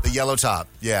yellow top? The yellow top,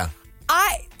 yeah.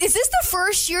 Is this the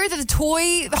first year that the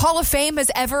Toy Hall of Fame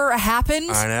has ever happened?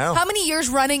 I know. How many years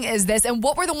running is this? And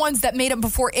what were the ones that made it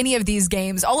before any of these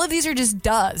games? All of these are just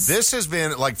does. This has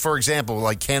been, like, for example,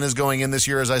 like Ken is going in this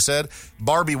year, as I said.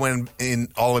 Barbie went in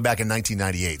all the way back in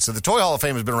 1998. So the Toy Hall of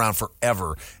Fame has been around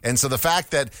forever. And so the fact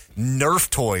that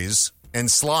Nerf toys and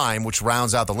slime, which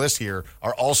rounds out the list here,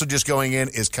 are also just going in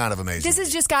is kind of amazing. This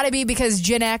has just got to be because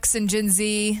Gen X and Gen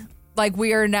Z... Like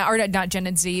we are now, or not Gen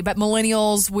and Z, but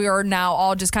millennials, we are now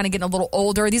all just kind of getting a little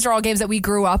older. These are all games that we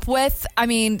grew up with. I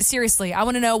mean, seriously, I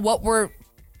want to know what were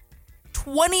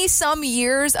 20-some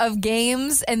years of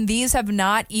games, and these have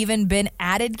not even been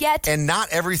added yet. And not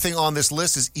everything on this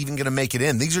list is even going to make it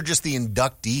in. These are just the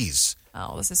inductees.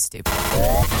 Oh, this is stupid.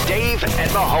 Dave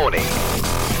and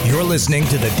Mahoney. You're listening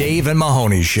to the Dave and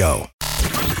Mahoney Show.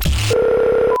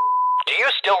 Do you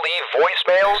still leave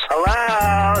voicemails?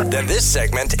 Hello? Then this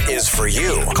segment is for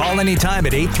you. Call anytime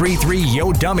at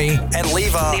 833-YO-DUMMY and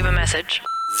leave a message.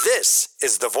 This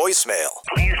is the voicemail.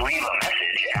 Please leave a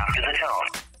message after the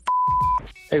tone.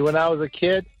 Hey, when I was a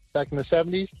kid, back in the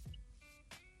 70s,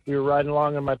 we were riding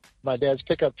along in my dad's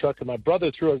pickup truck, and my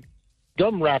brother threw a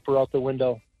gum wrapper out the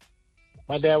window.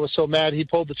 My dad was so mad, he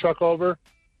pulled the truck over,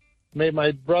 made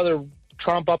my brother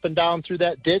tromp up and down through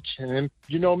that ditch. And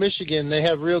Michigan, they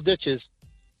have real ditches.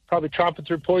 Probably tromping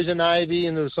through poison ivy,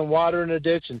 and there was some water in the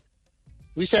ditch. And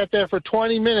we sat there for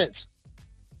 20 minutes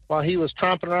while he was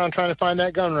tromping around trying to find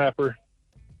that gun wrapper.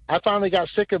 I finally got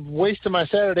sick of wasting my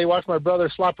Saturday watching my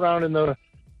brother slop around in the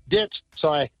ditch.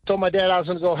 So I told my dad I was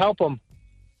going to go help him.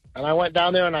 And I went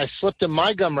down there and I slipped him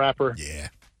my gum wrapper. Yeah.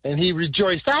 And he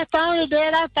rejoiced, "I found it,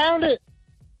 Dad, I found it."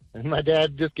 And my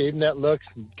dad just gave him that look,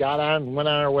 got on, and went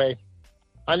on our way.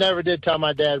 I never did tell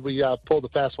my dad we pulled a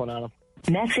fast one on him.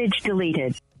 Message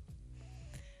deleted.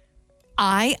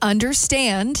 I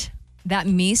understand that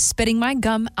me spitting my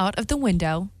gum out of the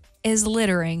window is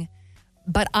littering,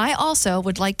 but I also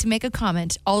would like to make a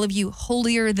comment. All of you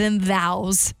holier than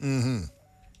thous. Mm-hmm.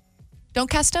 Don't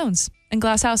cast stones in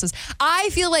glass houses. I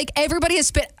feel like everybody has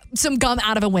spit some gum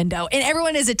out of a window, and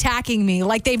everyone is attacking me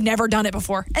like they've never done it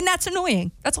before. And that's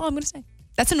annoying. That's all I'm going to say.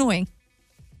 That's annoying.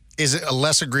 Is it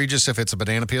less egregious if it's a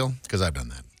banana peel? Because I've done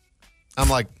that. I'm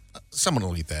like, someone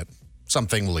will eat that.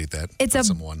 Something will eat that. It's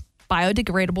someone.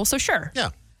 Biodegradable, so sure.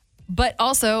 Yeah. But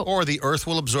also... Or the earth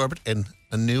will absorb it and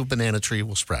a new banana tree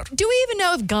will sprout. Do we even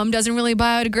know if gum doesn't really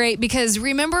biodegrade? Because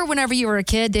remember whenever you were a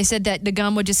kid, they said that the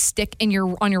gum would just stick on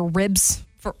your ribs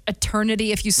for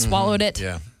eternity if you swallowed it.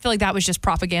 Yeah. I feel like that was just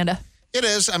propaganda. It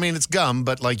is. I mean, it's gum,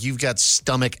 but like you've got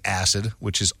stomach acid,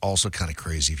 which is also kind of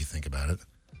crazy if you think about it.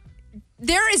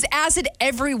 There is acid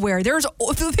everywhere. There's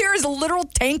literal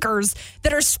tankers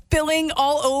that are spilling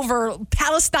all over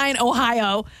Palestine,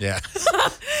 Ohio. Yeah.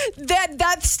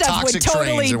 that stuff Toxic would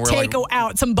totally trains, and we're take like-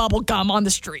 out some bubble gum on the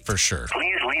street. For sure.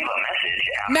 Please leave a message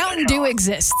after Mountain Dew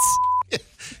exists.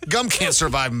 Gum can't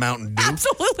survive Mountain Dew.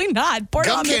 Absolutely not. Pour it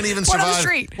Gum on can't the, even pour it on the survive.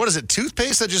 street. What is it?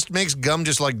 Toothpaste that just makes gum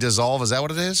just like dissolve? Is that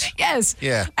what it is? Yes.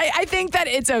 Yeah. I think that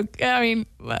it's okay. I mean,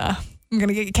 I'm going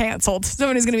to get canceled.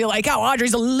 Somebody's going to be like, oh,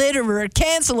 Audrey's a litterer,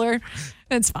 canceler.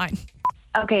 That's fine.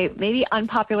 Okay, maybe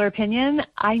unpopular opinion.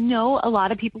 I know a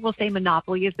lot of people will say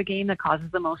Monopoly is the game that causes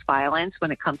the most violence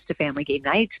when it comes to family game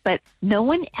nights, but no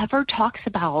one ever talks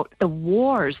about the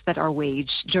wars that are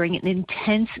waged during an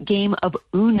intense game of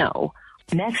Uno.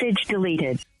 Message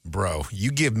deleted. Bro,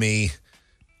 you give me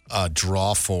a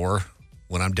draw 4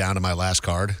 when I'm down to my last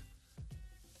card,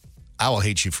 I will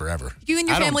hate you forever. You and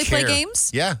your I don't family play care.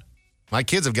 games? Yeah. My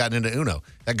kids have gotten into Uno.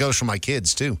 That goes for my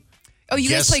kids, too. Oh, you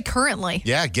guys play currently?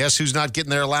 Yeah. Guess who's not getting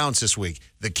their allowance this week?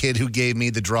 The kid who gave me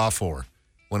the draw 4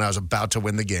 when I was about to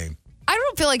win the game. I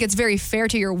don't feel like it's very fair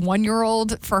to your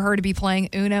 1-year-old for her to be playing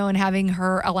Uno and having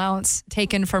her allowance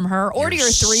taken from her, or to your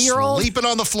 3-year-old. Sleeping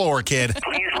on the floor, kid.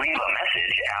 Please leave a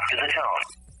message after the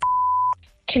tone.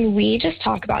 Can we just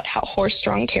talk about how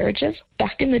horse-drawn carriages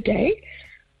back in the day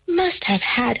must have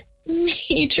had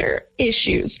major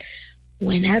issues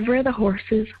whenever the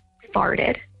horses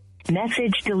farted?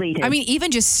 Message deleted. I mean,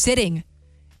 even just sitting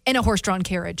in a horse-drawn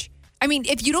carriage. I mean,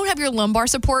 if you don't have your lumbar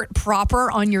support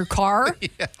proper on your car,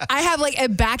 I have like a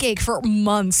backache for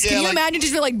months. Can you imagine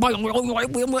just be like in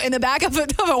the back of a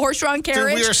horse-drawn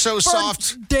carriage? Dude, we are so for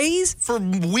soft. Days? For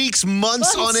weeks,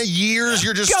 months on it, years.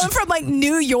 You're just going from like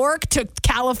New York to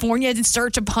California in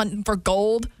search of hunting for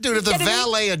gold. Dude, if the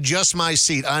valet adjusts my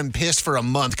seat, I'm pissed for a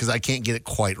month because I can't get it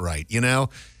quite right, you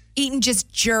know? Eating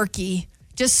just jerky,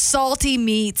 just salty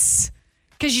meats.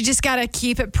 Because you just got to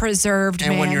keep it preserved,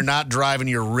 And man. when you're not driving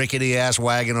your rickety-ass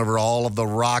wagon over all of the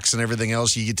rocks and everything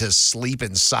else, you get to sleep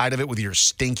inside of it with your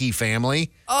stinky family.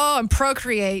 Oh, and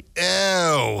procreate.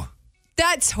 Ew.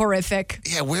 That's horrific.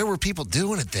 Yeah, where were people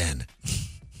doing it then?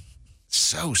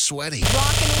 So sweaty.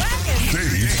 Rockin' Wagon.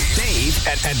 Dave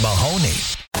and Mahoney.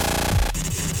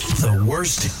 The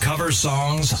worst cover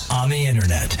songs on the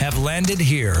internet have landed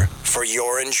here for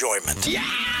your enjoyment. Yeah!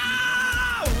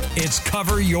 It's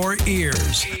Cover Your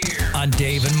Ears on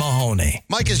Dave and Mahoney.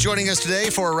 Mike is joining us today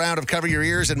for a round of Cover Your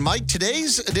Ears. And Mike,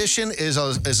 today's edition is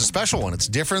a special one. It's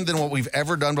different than what we've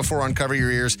ever done before on Cover Your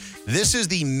Ears. This is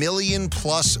the 1 million+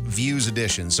 views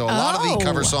edition. So a lot of the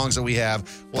cover songs that we have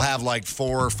will have like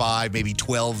 4 or 5, maybe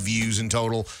 12 views in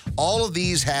total. All of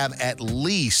these have at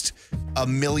least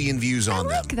 1 million views on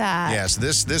them. that. Yes,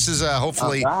 this is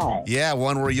hopefully,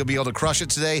 one where you'll be able to crush it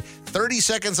today. 30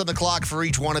 seconds on the clock for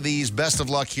each one of these. Best of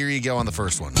luck. Here you go on the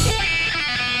first one.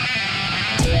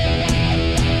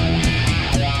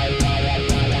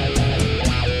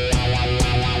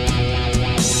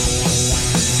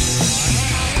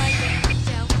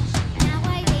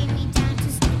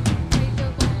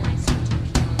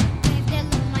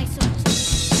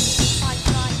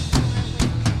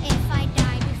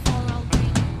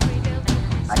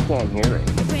 I can't hear it.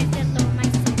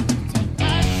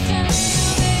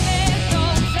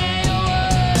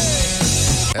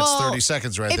 That's 30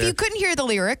 seconds right if there. you couldn't hear the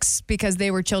lyrics because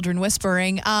they were children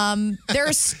whispering,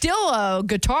 there's still a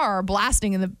guitar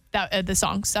blasting in the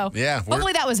song. So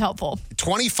hopefully that was helpful.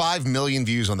 25 million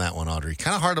views on that one, Audrey.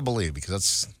 Kind of hard to believe because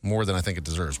that's more than I think it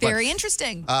deserves. Very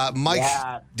interesting. Mike,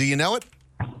 do you know it?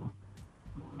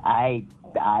 I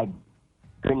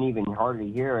couldn't even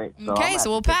hardly hear it. So Okay,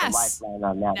 so we'll pass. Lifeline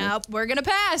on that one. Nope, we're going to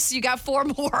pass. You got 4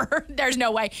 more. There's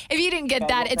no way. If you didn't get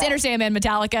that, it's Enter Sandman,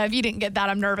 Metallica. If you didn't get that,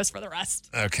 I'm nervous for the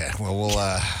rest. Okay,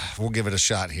 well, we'll give it a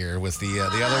shot here with the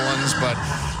other ones. But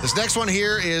this next one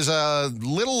here is a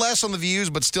little less on the views,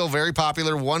 but still very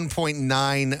popular,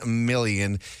 1.9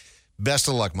 million. Best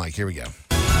of luck, Mike. Here we go.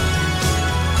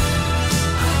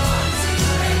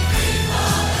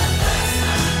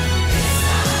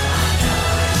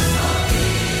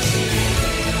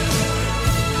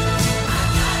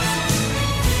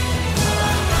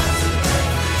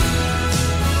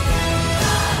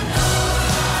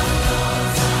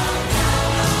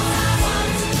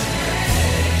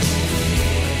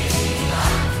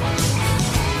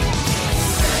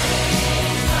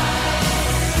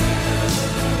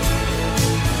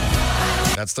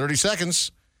 That's 30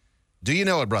 seconds. Do you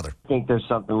know it, brother? I think there's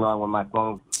something wrong with my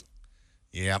phone.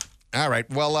 Yeah. All right.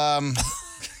 Well,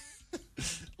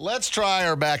 let's try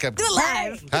our backup. Good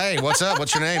live. Hey, what's up?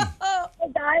 What's your name?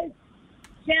 Hey, guys.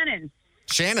 Shannon.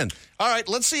 Shannon. All right.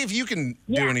 Let's see if you can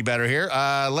do any better here.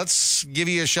 Let's give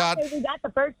you a shot. Okay, we got the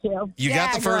first two. You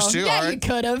got the first two? Yeah, All right. you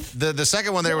could have. The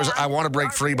second one there was I Want to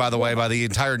Break Free, by the way, by the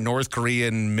entire North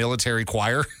Korean military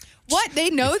choir. What? They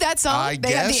know that song? I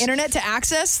They have guess. the internet to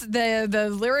access the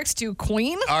lyrics to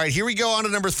Queen? All right, here we go on to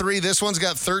number 3. This one's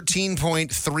got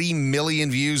 13.3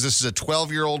 million views. This is a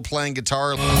 12-year-old playing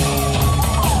guitar.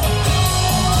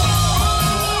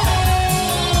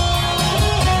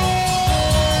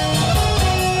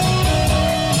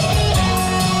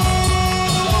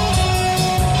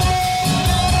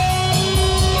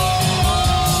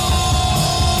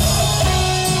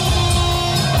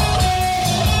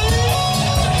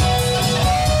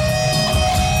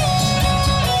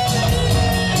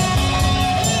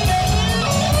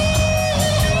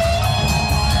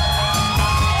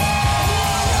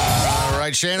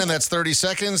 Shannon, that's 30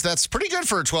 seconds. That's pretty good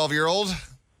for a 12-year-old.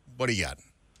 What do you got?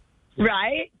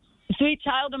 Right? Sweet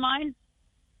Child of Mine.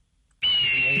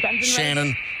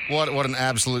 Shannon, what an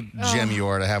absolute gem you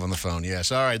are to have on the phone.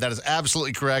 Yes. All right, that is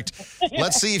absolutely correct.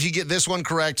 Let's see if you get this one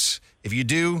correct. If you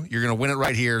do, you're going to win it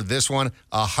right here. This one,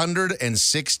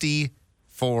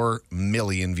 164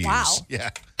 million views. Wow.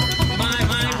 Yeah. My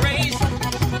mind raced,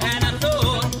 and I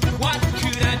thought, what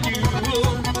could I do?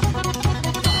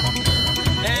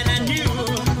 And I knew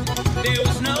there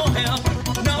was no help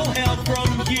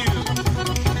from you.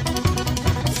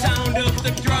 Sound of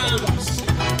the drums,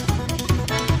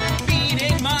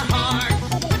 beating my heart.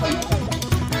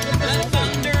 The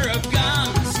thunder of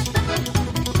guns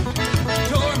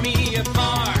tore me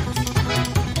apart.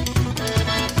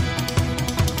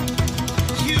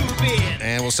 You've been.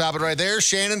 And we'll stop it right there.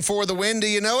 Shannon for the win. Do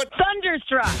you know it?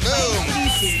 Thunderstruck. Boom.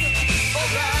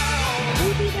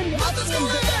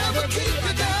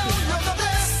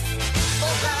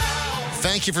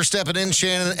 Thank you for stepping in,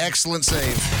 Shannon. Excellent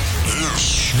save.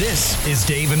 This is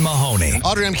Dave and Mahoney.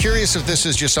 Audrey, I'm curious if this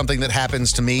is just something that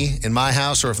happens to me in my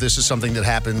house or if this is something that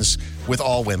happens with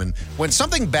all women. When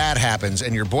something bad happens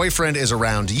and your boyfriend is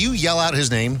around, do you yell out his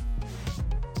name?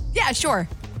 Yeah, sure.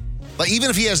 Like,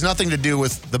 even if he has nothing to do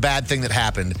with the bad thing that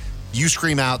happened, you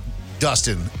scream out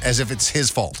Dustin as if it's his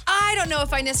fault. I I don't know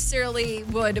if I necessarily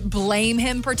would blame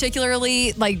him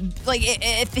particularly. Like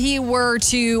if he were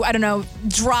to, I don't know,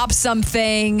 drop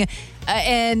something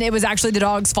and it was actually the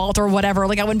dog's fault or whatever,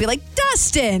 like I wouldn't be like,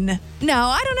 Dustin. No,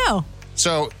 I don't know.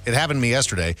 So it happened to me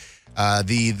yesterday.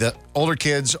 The older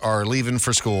kids are leaving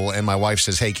for school, and my wife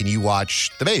says, hey, can you watch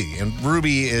the baby? And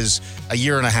Ruby is a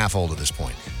year and a half old at this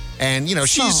point. And,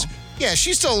 she's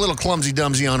still a little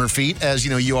clumsy-dumsy on her feet, as,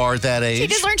 you are at that age. She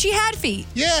just learned she had feet.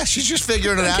 Yeah, she's just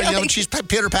figuring it out. She's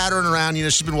pitter-pattering around.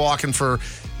 She's been walking for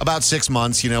about 6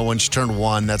 months. When she turned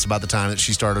 1, that's about the time that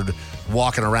she started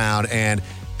walking around. And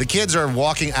the kids are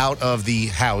walking out of the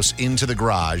house into the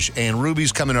garage, and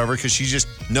Ruby's coming over because she just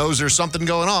knows there's something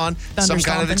going on, some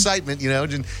kind of excitement,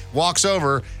 and walks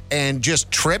over and just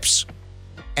trips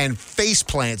and face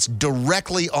plants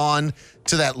directly on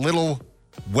to that little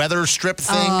weather strip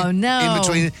thing in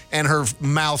between, and her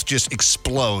mouth just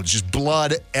explodes, just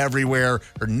blood everywhere.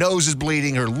 Her nose is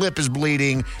bleeding, her lip is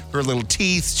bleeding, her little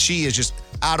teeth. She is just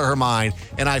out of her mind,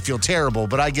 and I feel terrible,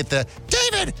 but I get the,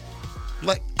 David!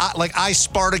 Like I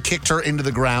Sparta kicked her into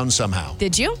the ground somehow.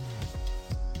 Did you?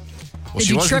 Well, Did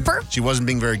you trip her? She wasn't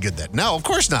being very good then. No, of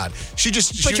course not. She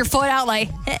just put your foot out like.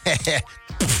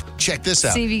 Check this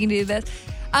out. See if you can do this.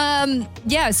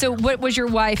 So what was your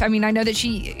wife? I mean, I know that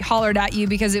she hollered at you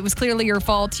because it was clearly your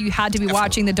fault. You had to be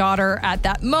watching the daughter at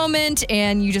that moment,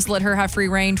 and you just let her have free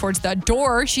reign towards the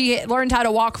door. She learned how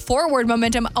to walk forward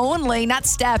momentum only, not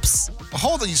steps.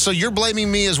 Hold on. So you're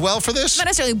blaming me as well for this? I'm not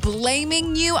necessarily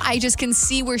blaming you. I just can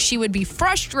see where she would be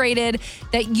frustrated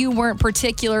that you weren't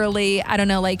particularly, I don't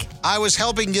know, like... I was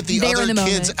helping get the other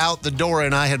kids out the door,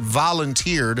 and I had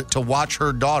volunteered to watch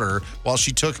her daughter while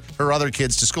she took her other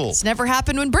kids to school. It's never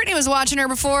happened when Brittany was watching her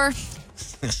before.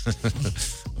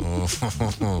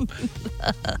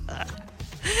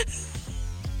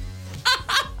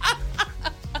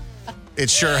 It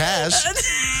sure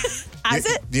has. Has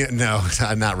it? Yeah, no,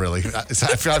 not really.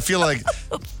 I feel like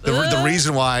the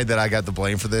reason why that I got the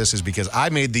blame for this is because I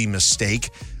made the mistake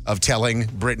of telling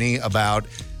Brittany about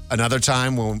another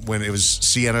time when it was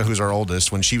Sienna, who's our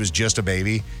oldest, when she was just a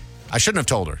baby. I shouldn't have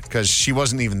told her because she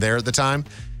wasn't even there at the time.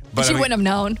 But she wouldn't have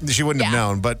known. She wouldn't have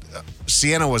known. But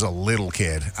Sienna was a little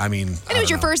kid. I mean, and it was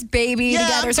your first baby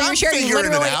together, so you're sharing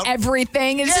literally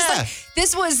everything. It's just like,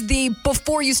 this was the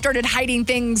before you started hiding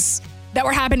things that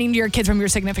were happening to your kids from your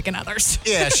significant others.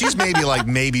 Yeah, she's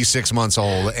maybe 6 months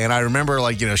old. And I remember,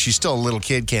 she's still a little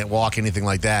kid, can't walk, anything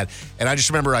like that. And I just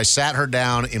remember I sat her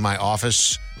down in my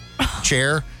office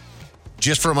chair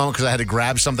just for a moment because I had to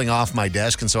grab something off my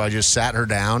desk. And so I just sat her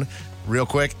down real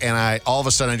quick, and all of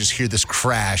a sudden I just hear this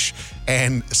crash,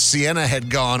 and Sienna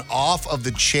had gone off of the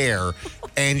chair,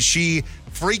 and she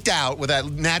freaked out with that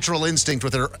natural instinct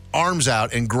with her arms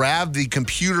out and grabbed the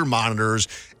computer monitors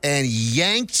and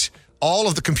yanked all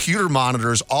of the computer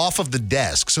monitors off of the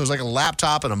desk. So it was like a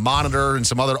laptop and a monitor and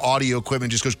some other audio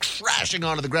equipment just goes crashing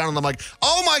onto the ground, and I'm like,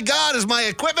 oh my God, is my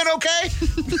equipment okay?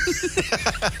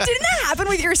 Didn't that happen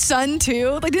with your son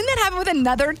too? Didn't that happen with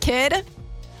another kid?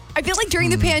 I feel like during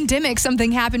the pandemic,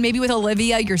 something happened, maybe with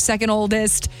Olivia, your second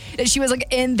oldest, that she was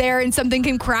in there and something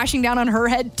came crashing down on her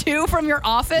head too from your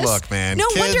office. Look, man. No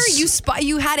wonder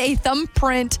you had a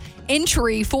thumbprint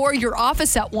entry for your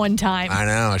office at one time. I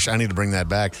know. I need to bring that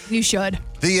back. You should.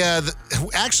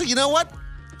 Actually, you know what?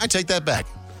 I take that back.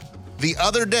 The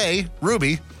other day,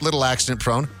 Ruby, little accident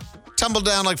prone, tumbled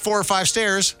down 4 or 5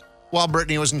 stairs while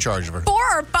Brittany was in charge of her. 4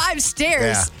 or 5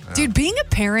 stairs? Yeah. Dude, being a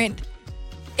parent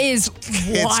is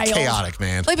wild. It's chaotic,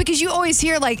 man. Because you always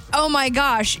hear oh my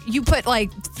gosh, you put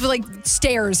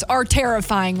stairs are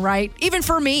terrifying, right? Even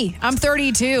for me, I'm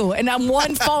 32 and I'm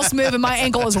one false move and my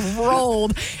ankle is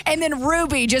rolled. And then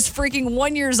Ruby, just freaking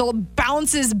 1 year old,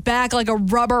 bounces back like a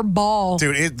rubber ball.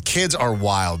 Dude, kids are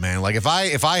wild, man. If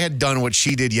I had done what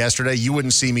she did yesterday, you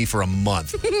wouldn't see me for a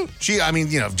month.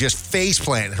 Just face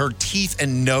plant. Her teeth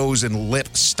and nose and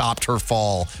lip stopped her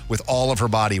fall with all of her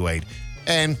body weight.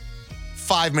 And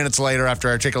 5 minutes later, after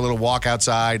I take a little walk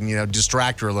outside and,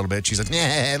 distract her a little bit, she's like,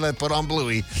 let's put on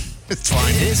Bluey. It's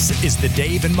fine. This is the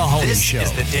Dave and Mahoney Show.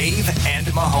 This is the Dave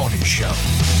and Mahoney Show.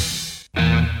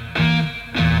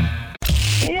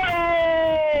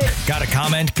 Yay! Got a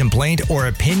comment, complaint, or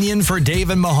opinion for Dave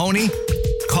and Mahoney?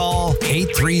 Call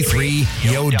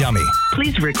 833-YO-DUMMY.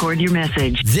 Please record your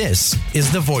message. This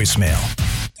is the voicemail.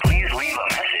 Please leave a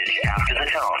message after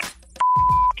the tone.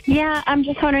 Yeah, I'm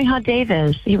just wondering how Dave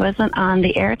is. He wasn't on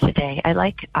the air today. I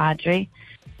like Audrey.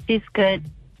 She's good,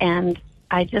 and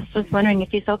I just was wondering if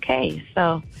he's okay.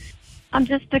 So I'm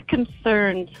just a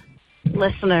concerned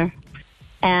listener,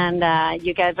 and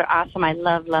you guys are awesome. I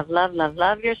love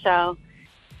your show,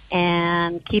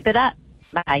 and keep it up.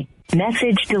 Bye.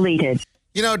 Message deleted.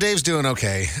 Dave's doing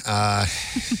okay.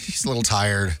 He's a little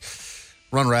tired.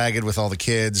 Run ragged with all the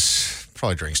kids.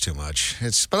 Probably drinks too much.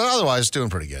 But otherwise, doing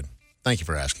pretty good. Thank you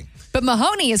for asking. But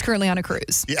Mahoney is currently on a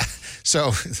cruise. Yeah.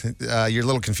 So you're a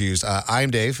little confused. I'm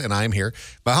Dave, and I'm here.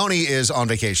 Mahoney is on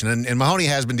vacation, and Mahoney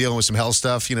has been dealing with some health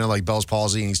stuff, like Bell's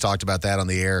palsy, and he's talked about that on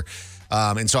the air.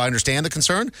 And so I understand the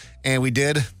concern, and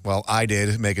I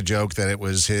did make a joke that it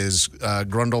was his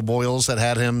grundle boils that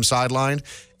had him sidelined,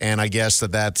 and I guess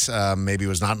that maybe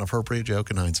was not an appropriate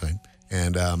joke in hindsight.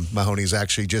 And Mahoney's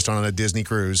actually just on a Disney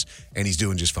cruise, and he's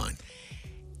doing just fine.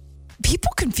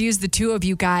 People confuse the two of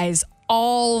you guys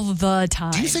all the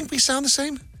time. Do you think we sound the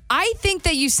same? I think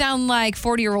that you sound like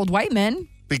 40-year-old white men.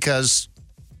 Because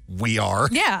we are.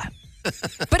 Yeah.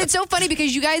 But it's so funny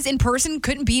because you guys in person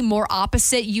couldn't be more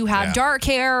opposite. You have dark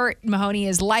hair. Mahoney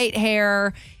is light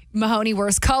hair. Mahoney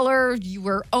wears color. You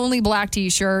wear only black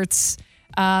T-shirts.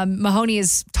 Mahoney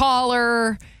is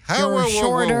taller. You're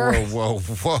shorter.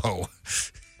 Whoa.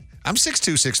 I'm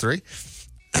 6'2", 6'3".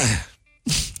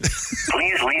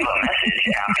 Please leave a message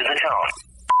after the tone.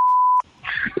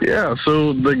 Yeah,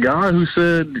 so the guy who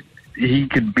said he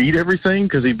could beat everything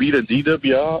because he beat a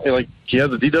DWI, like he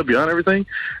has a DWI and everything,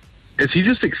 is he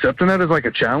just accepting that as like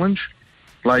a challenge?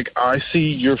 Like, I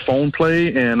see your phone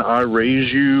play and I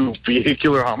raise you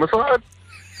vehicular homicide?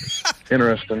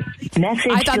 Interesting.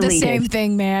 Message I thought deleted. The same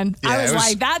thing, man. Yeah, I was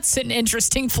like, that's an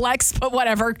interesting flex, but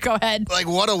whatever. Go ahead. Like,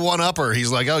 what a one-upper.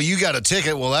 He's like, oh, you got a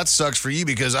ticket. Well, that sucks for you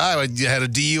because I had a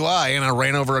DUI and I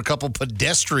ran over a couple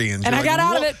pedestrians. And I got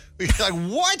out of it. Like,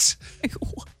 what?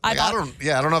 I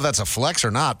don't know if that's a flex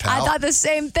or not, pal. I thought the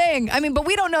same thing. I mean, but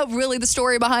we don't know really the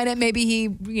story behind it. Maybe he,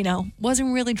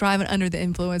 wasn't really driving under the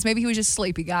influence. Maybe he was just a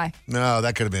sleepy guy. No,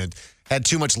 that could have been. Had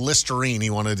too much Listerine. He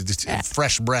wanted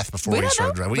fresh breath before he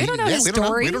started driving. We don't know his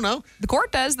story. We don't know. The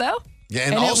court does, though. Yeah,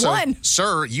 and also,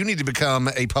 sir, you need to become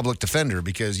a public defender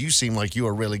because you seem like you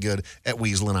are really good at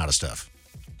weaseling out of stuff.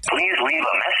 Please leave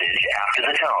a message after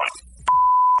the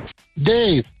tone.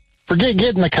 Dave, forget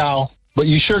getting the cow, but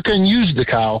you sure can use the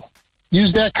cow.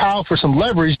 Use that cow for some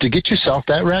leverage to get yourself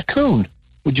that raccoon.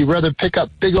 Would you rather pick up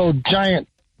big old giant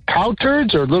cow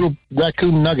turds or little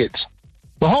raccoon nuggets?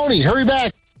 Mahoney, hurry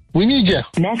back. We need you.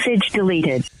 Message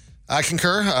deleted. I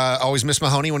concur. Always miss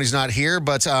Mahoney when he's not here,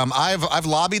 but I've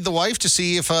lobbied the wife to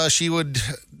see if she would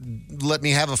let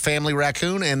me have a family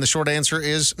raccoon, and the short answer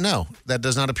is no. That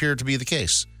does not appear to be the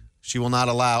case. She will not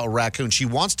allow a raccoon. She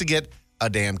wants to get a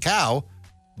damn cow,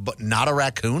 but not a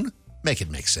raccoon? Make it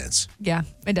make sense. Yeah,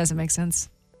 it doesn't make sense.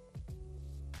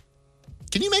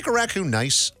 Can you make a raccoon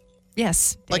nice?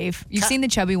 Yes, Dave. You've seen the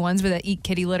chubby ones that eat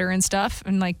kitty litter and stuff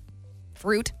and like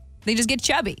fruit. They just get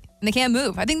chubby and they can't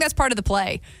move. I think that's part of the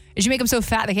play is you make them so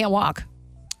fat they can't walk.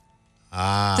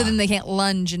 So then they can't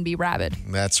lunge and be rabid.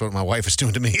 That's what my wife is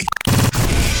doing to me.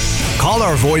 Call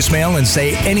our voicemail and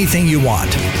say anything you want.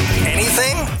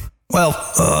 Anything? Well,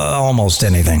 almost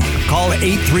anything. Call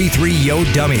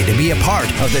 833-YO-DUMMY to be a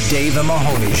part of the Dave and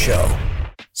Mahoney Show.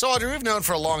 So, Audrey, we've known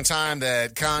for a long time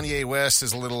that Kanye West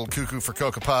is a little cuckoo for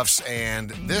Cocoa Puffs,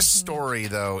 and this story,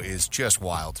 though, is just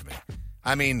wild to me.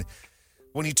 I mean,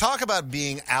 when you talk about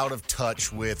being out of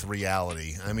touch with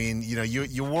reality, I mean,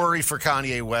 you worry for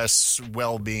Kanye West's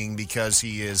well-being because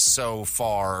he is so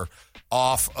far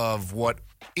off of what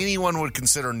anyone would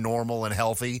consider normal and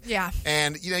healthy. Yeah.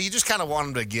 And, you just kind of want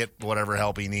him to get whatever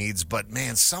help he needs. But,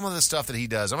 man, some of the stuff that he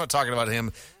does, I'm not talking about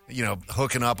him,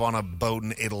 hooking up on a boat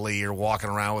in Italy or walking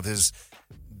around with his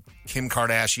Kim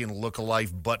Kardashian look-alike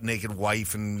butt-naked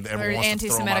wife and everyone wants to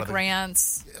throw him out of the...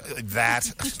 rants. That.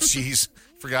 Jeez.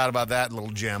 Forgot about that little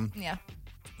gem. Yeah.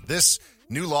 This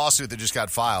new lawsuit that just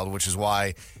got filed, which is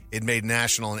why it made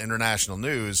national and international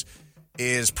news,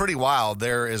 is pretty wild.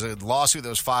 There is a lawsuit that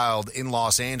was filed in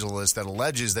Los Angeles that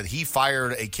alleges that he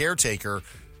fired a caretaker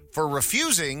for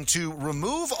refusing to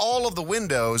remove all of the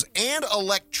windows and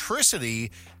electricity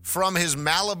from his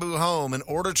Malibu home in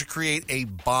order to create a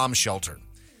bomb shelter.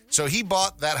 So he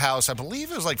bought that house, I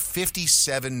believe it was like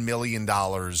 $57 million in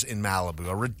Malibu,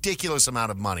 a ridiculous amount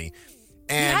of money.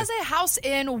 And he has a house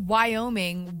in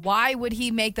Wyoming. Why would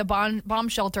he make the bomb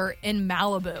shelter in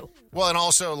Malibu? Well, and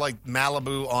also like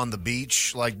Malibu on the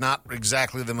beach, like not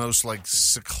exactly the most like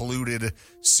secluded,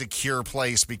 secure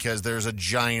place because there's a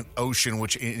giant ocean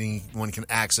which anyone can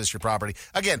access your property.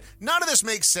 Again, none of this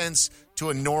makes sense to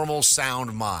a normal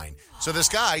sound mind. So this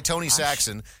guy, Tony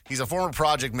Saxon, he's a former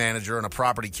project manager and a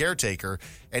property caretaker,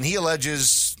 and he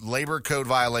alleges labor code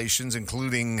violations,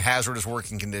 including hazardous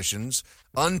working conditions,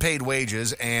 unpaid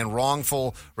wages, and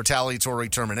wrongful retaliatory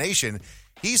termination.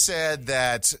 He said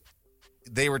that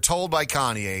they were told by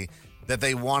Kanye that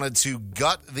they wanted to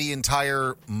gut the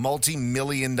entire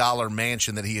multi-million-dollar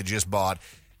mansion that he had just bought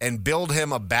and build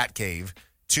him a bat cave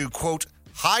to, quote,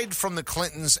 hide from the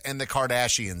Clintons and the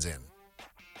Kardashians in.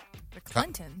 The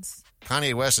Clintons?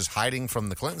 Kanye West is hiding from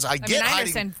the Clintons. I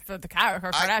understand for the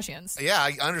Kardashians.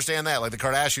 I understand that. Like, the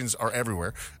Kardashians are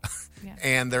everywhere. Yeah.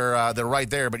 And they're right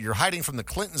there, but you're hiding from the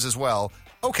Clintons as well.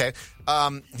 Okay.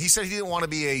 He said he didn't want to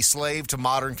be a slave to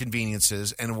modern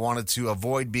conveniences and wanted to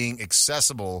avoid being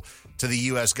accessible to the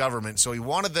U.S. government. So he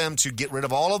wanted them to get rid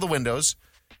of all of the windows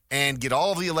and get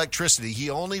all of the electricity. He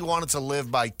only wanted to live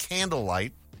by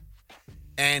candlelight,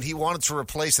 and he wanted to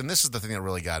replace, and this is the thing that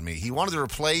really got me, he wanted to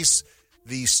replace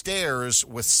the stairs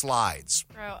with slides.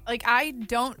 Bro, like, I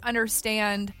don't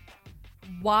understand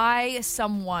why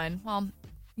someone, well,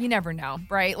 you never know,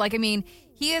 right? Like, I mean,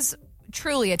 he is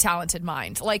truly a talented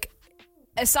mind. Like,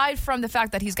 aside from the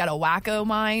fact that he's got a wacko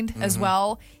mind as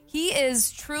well, he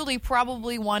is truly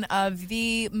probably one of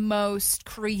the most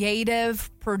creative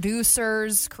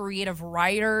producers, creative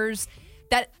writers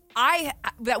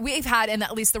that we've had in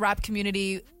at least the rap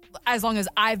community as long as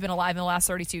I've been alive in the last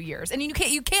 32 years. And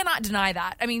you cannot deny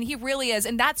that. I mean, he really is.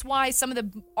 And that's why some of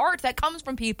the art that comes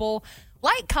from people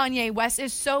like Kanye West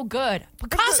is so good.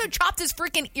 Picasso chopped his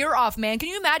freaking ear off, man. Can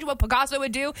you imagine what Picasso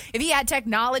would do if he had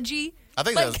technology? I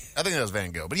think that was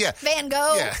Van Gogh. But yeah. Van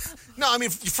Gogh. Yeah. No, I mean,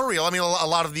 for real. I mean, a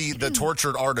lot of the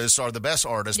tortured artists are the best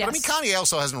artists. Yes. But I mean, Kanye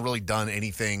also hasn't really done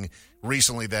anything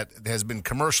recently that has been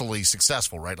commercially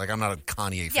successful, right? Like, I'm not a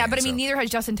Kanye fan. Yeah, but I mean, neither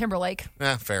has Justin Timberlake.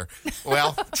 Fair.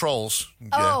 Well, Trolls.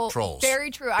 Yeah, Trolls.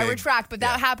 Very true. I retract. But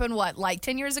that happened, like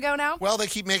 10 years ago now? Well, they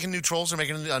keep making new Trolls. They're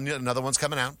making another one's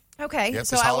coming out. Okay, Yep,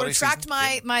 so I will retract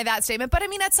my that statement. But I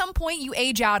mean, at some point, you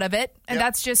age out of it. And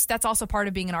that's also part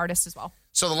of being an artist as well.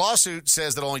 So the lawsuit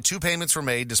says that only 2 payments were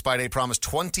made despite a promised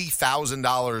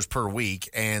 $20,000 per week.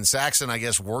 And Saxon, I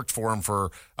guess, worked for him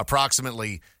for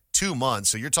approximately 2 months.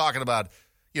 So you're talking about,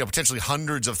 potentially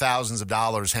hundreds of thousands of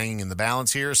dollars hanging in the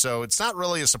balance here. So it's not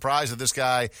really a surprise that this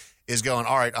guy is going,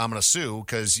 all right, I'm going to sue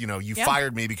because, you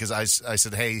fired me because I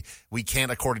said, hey, we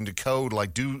can't, according to code,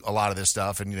 like do a lot of this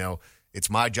stuff. And, it's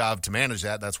my job to manage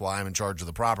that. That's why I'm in charge of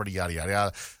the property, yada,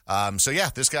 yada, yada. So,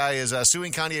 this guy is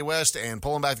suing Kanye West and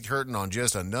pulling back the curtain on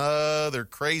just another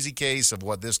crazy case of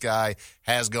what this guy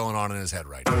has going on in his head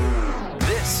right now.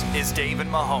 This is Dave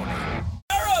and Mahoney.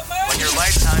 When your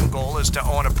lifetime goal is to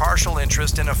own a partial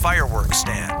interest in a fireworks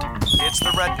stand, it's the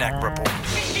Redneck Report.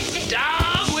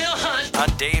 Dog will hunt. On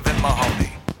Dave and Mahoney.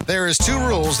 There is 2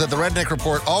 rules that the Redneck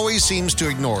Report always seems to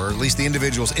ignore, or at least the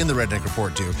individuals in the Redneck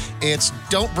Report do. It's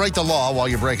don't break the law while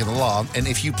you're breaking the law, and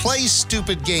if you play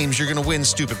stupid games, you're going to win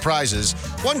stupid prizes.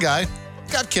 One guy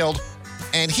got killed,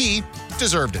 and he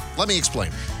deserved it. Let me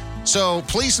explain. So,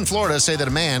 police in Florida say that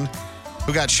a man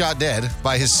who got shot dead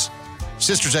by his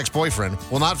sister's ex-boyfriend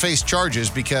will not face charges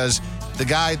because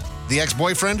the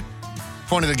ex-boyfriend,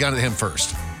 pointed a gun at him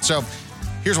first. So,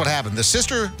 here's what happened. The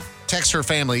sister texts her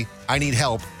family, I need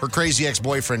help. Her crazy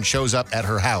ex-boyfriend shows up at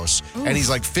her house, and he's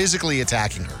like physically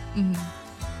attacking her. Mm-hmm.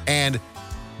 And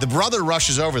the brother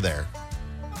rushes over there,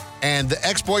 and the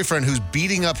ex-boyfriend who's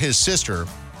beating up his sister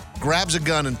grabs a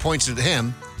gun and points it at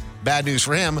him. Bad news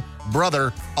for him.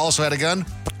 Brother also had a gun.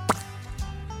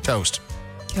 Toast.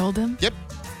 Killed him? Yep.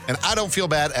 And I don't feel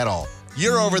bad at all.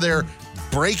 You're over there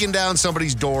breaking down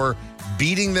somebody's door,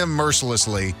 beating them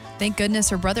mercilessly. Thank goodness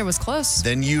her brother was close.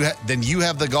 Then you have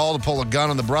the gall to pull a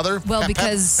gun on the brother. Well,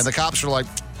 because... And the cops are like,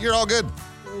 you're all good.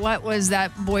 What was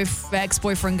that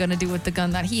ex-boyfriend going to do with the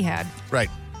gun that he had? Right.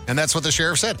 And that's what the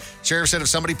sheriff said. Sheriff said if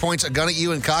somebody points a gun at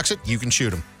you and cocks it, you can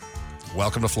shoot him.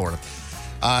 Welcome to Florida.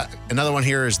 Another one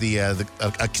here is a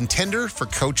contender for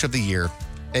Coach of the Year.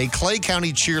 A Clay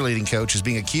County cheerleading coach is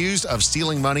being accused of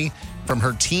stealing money from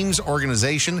her team's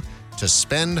organization to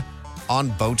spend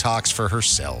on Botox for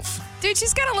herself. Dude,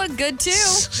 she's got to look good, too.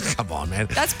 Come on, man.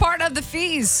 That's part of the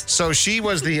fees. So she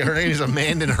was her name is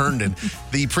Amanda Herndon,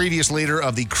 the previous leader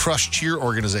of the Crush Cheer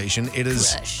organization. It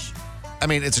is, Crush. I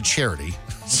mean, it's a charity.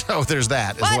 So there's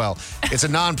that as well. It's a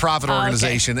nonprofit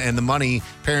organization, and the money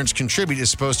parents contribute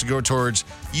is supposed to go towards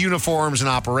uniforms and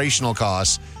operational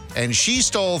costs. And she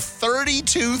stole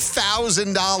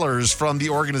 $32,000 from the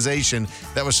organization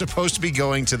that was supposed to be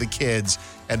going to the kids.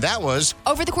 And that was...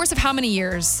 Over the course of how many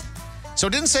years? So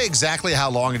it didn't say exactly how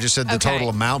long. It just said the total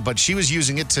amount. But she was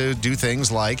using it to do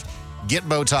things like get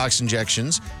Botox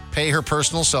injections, pay her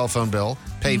personal cell phone bill,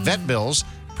 pay vet bills,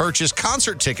 purchase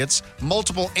concert tickets,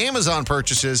 multiple Amazon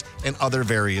purchases, and other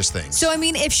various things. So, I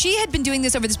mean, if she had been doing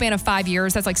this over the span of 5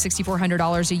 years, that's like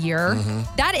 $6,400 a year.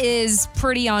 Mm-hmm. That is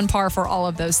pretty on par for all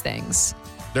of those things.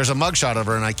 There's a mugshot of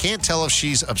her, and I can't tell if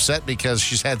she's upset because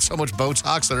she's had so much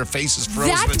Botox that her face is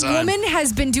frozen That in time. woman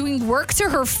has been doing work to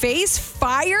her face.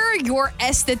 Fire your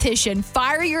esthetician.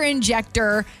 Fire your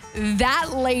injector.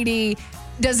 That lady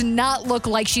does not look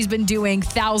like she's been doing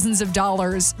thousands of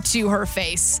dollars to her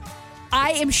face.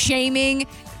 I am shaming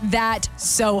that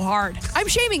so hard. I'm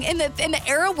shaming. In the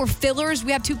era where fillers,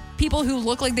 we have two people who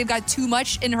look like they've got too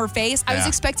much in her face. I was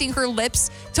expecting her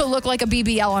lips to look like a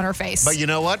BBL on her face. But you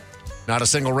know what? Not a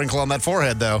single wrinkle on that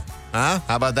forehead, though. Huh?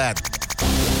 How about that?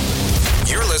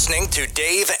 You're listening to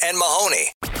Dave and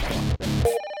Mahoney.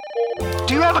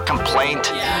 Do you have a complaint?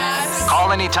 Yes.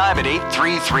 Call anytime at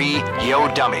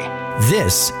 833-YO-DUMMY.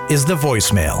 This is the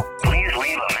voicemail. Please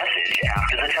leave a message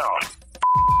after the tone.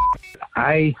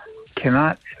 I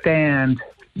cannot stand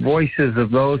voices of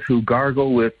those who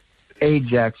gargle with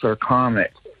Ajax or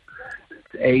Comet.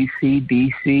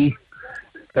 AC/DC.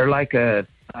 They're like an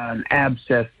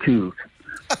abscess tooth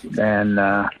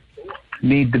and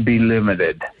need to be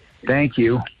limited. Thank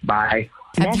you. Bye.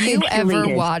 Have you ever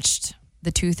watched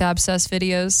the tooth abscess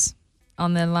videos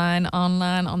on the line,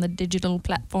 online, on the digital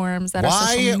platforms that are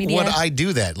social media? Why would I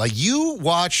do that? Like, you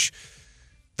watch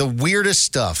the weirdest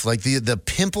stuff, like the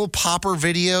pimple popper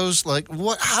videos. Like,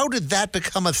 what? How did that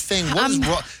become a thing? What is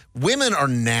wrong? Women are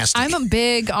nasty. I'm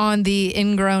big on the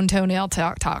ingrown toenail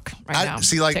talk right now.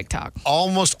 See, like, TikTok.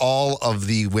 Almost all of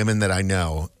the women that I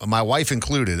know, my wife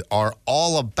included, are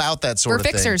all about that sort of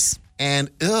thing. We're fixers.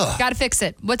 And ugh. Got to fix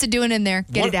it. What's it doing in there?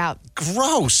 Get it out.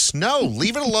 Gross. No,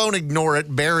 leave it alone, ignore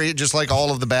it, bury it, just like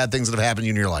all of the bad things that have happened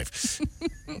in your life.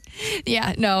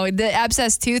 Yeah, no, the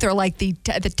abscess tooth are like the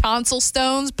tonsil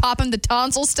stones, popping the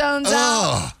tonsil stones out.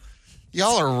 Oh,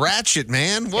 y'all are ratchet,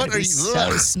 man. What are you?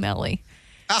 So smelly.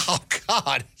 Oh,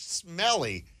 God,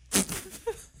 smelly.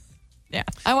 Yeah,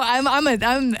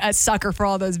 I'm a sucker for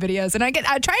all those videos, and I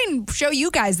try and show you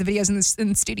guys the videos in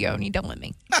the studio, and you don't let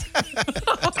me.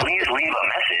 Please leave a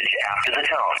message after the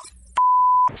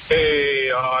tone.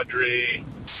 Hey, Audrey.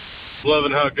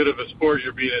 Loving how good of a sport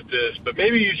you're being at this, but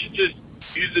maybe you should just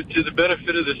use it to the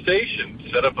benefit of the station.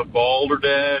 Set up a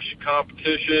balderdash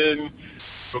competition.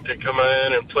 People can come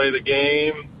in and play the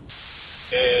game,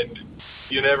 and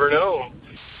you never know.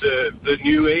 The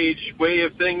new age way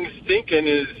of things thinking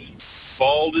is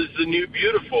bald is the new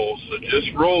beautiful, so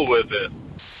just roll with it.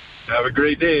 Have a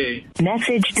great day.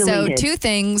 Message deleted. So 2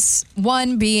 things.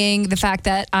 One being the fact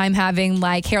that I'm having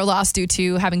like hair loss due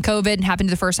to having COVID. It happened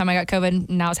the first time I got COVID, and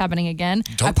now it's happening again.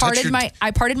 I parted my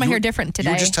hair different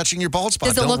today. You were just touching your bald spot.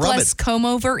 Does it look less comb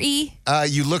over-y?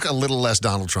 You look a little less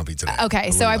Donald Trumpy today. Okay,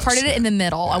 so I parted it in the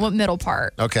middle. I went middle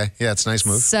part. Okay, yeah, it's a nice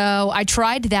move. So I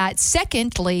tried that.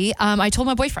 Secondly, I told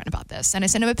my boyfriend about this, and I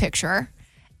sent him a picture.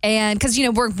 And because, you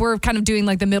know, we're kind of doing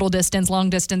like the middle distance,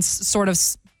 long distance sort of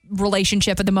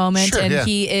relationship at the moment. Sure, and yeah.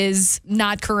 he is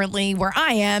not currently where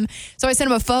I am. So I sent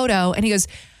him a photo and he goes,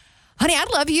 honey, I'd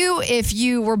love you if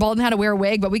you were bald and had to wear a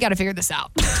wig, but we got to figure this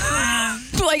out.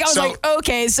 Like, I was like,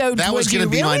 okay, so that was going to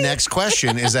be my really? next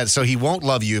question is that, so he won't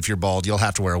love you if you're bald, you'll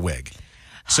have to wear a wig.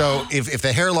 So if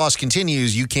the hair loss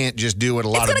continues, you can't just do what a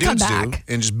lot of dudes do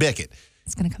and just bick it.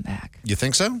 It's going to come back. You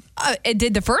think so? It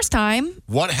did the first time.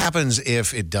 What happens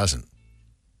if it doesn't?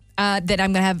 That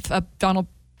I'm going to have a Donald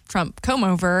Trump comb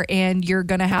over, and you're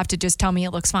going to have to just tell me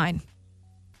it looks fine.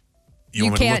 You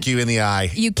want me to look you in the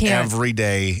eye every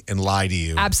day and lie to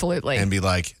you? Absolutely. And be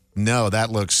like, no,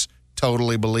 that looks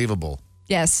totally believable.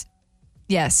 Yes.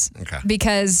 Okay.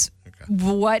 Because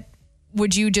what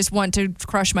would you just want to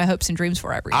crush my hopes and dreams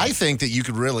for every day? I think that you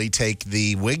could really take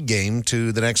the wig game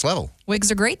to the next level.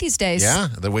 Wigs are great these days. Yeah,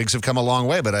 the wigs have come a long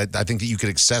way, but I think that you could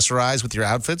accessorize with your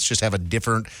outfits, just have a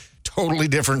totally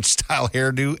different style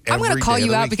hairdo every day. I'm going to call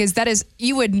you out week. because that is,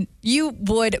 you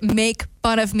would make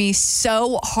fun of me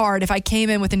so hard if I came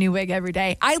in with a new wig every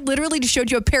day. I literally just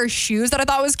showed you a pair of shoes that I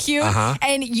thought was cute,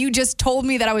 and you just told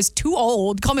me that I was too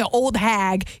old. Called me an old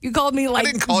hag. You called me like,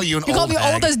 I didn't call you an old hag. You called me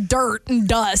old as dirt and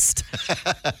dust.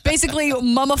 Basically,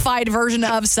 mummified version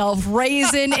of self,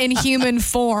 raisin in human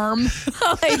form.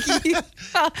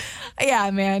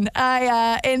 Yeah, man.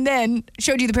 And then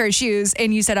showed you the pair of shoes,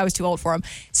 and you said I was too old for them.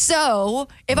 So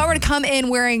if I were to come in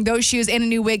wearing those shoes and a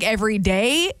new wig every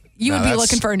day, you would be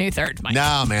looking for a new third, Mike.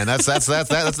 No, man,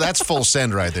 that's full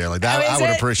send right there. Like that, I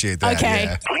would appreciate that. Okay.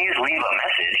 Yeah. Please leave a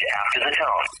message after the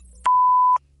tone.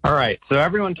 All right, so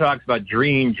everyone talks about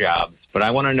dream jobs, but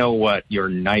I want to know what your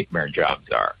nightmare jobs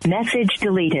are. Message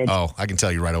deleted. Oh, I can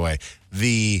tell you right away.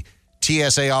 The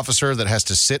TSA officer that has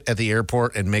to sit at the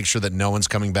airport and make sure that no one's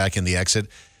coming back in the exit,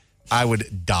 I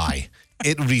would die.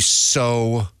 It would be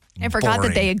so I forgot boring.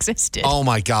 that they existed. Oh,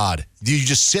 my God. You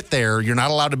just sit there. You're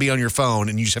not allowed to be on your phone,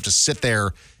 and you just have to sit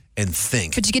there and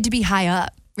think. But you get to be high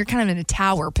up. You're kind of in a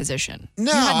tower position.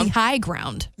 No, you're on the high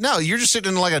ground. No, you're just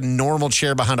sitting in like a normal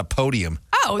chair behind a podium.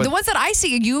 Oh, the ones that I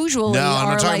see usually I'm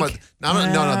are not talking like...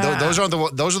 No. Those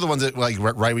aren't those are the ones that like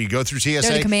right when you go through TSA.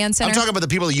 They're the command center. I'm talking about the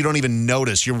people that you don't even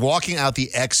notice. You're walking out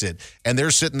the exit, and they're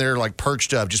sitting there like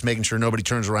perched up, just making sure nobody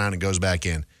turns around and goes back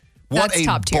in. What That's a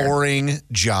top tier. boring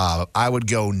job. I would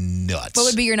go nuts. What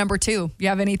would be your number 2? You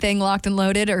have anything locked and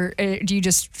loaded, or do you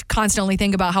just constantly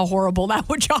think about how horrible that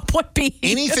job would be?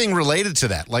 Anything related to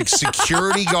that, like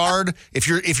security guard. If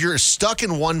you're stuck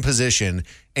in one position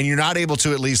and you're not able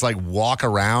to at least like walk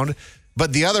around,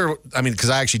 but the other, I mean, because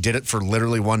I actually did it for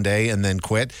literally one day and then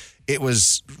quit. It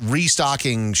was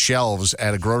restocking shelves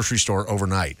at a grocery store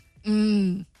overnight.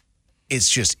 It's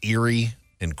just eerie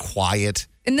and quiet.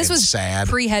 And this was sad.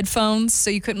 Pre-headphones,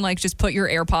 so you couldn't like just put your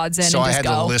AirPods in so and I just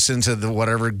had to listen to the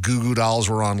whatever Goo Goo Dolls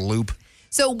were on loop.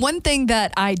 So one thing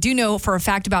that I do know for a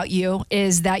fact about you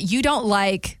is that you don't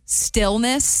like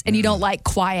stillness and you don't like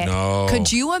quiet. No.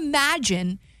 Could you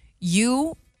imagine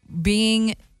you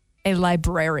being a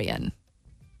librarian?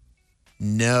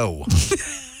 No.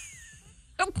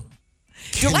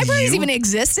 Do libraries even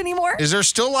exist anymore? Is there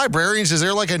still librarians? Is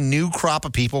there like a new crop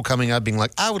of people coming up being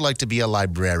like, I would like to be a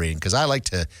librarian because I like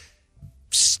to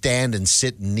stand and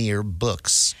sit near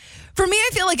books? For me, I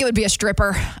feel like it would be a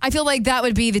stripper. I feel like that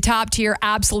would be the top tier,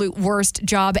 absolute worst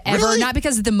job ever. Really? Not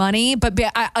because of the money, but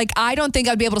I don't think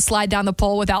I'd be able to slide down the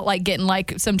pole without like getting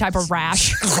like some type of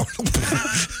rash.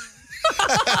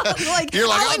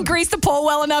 I wouldn't grease the pole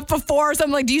well enough before. So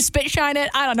I'm like, do you spit shine it?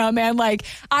 I don't know, man. Like,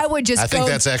 I would just think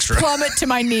that's extra. Plummet to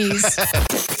my knees.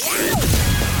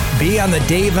 Be on the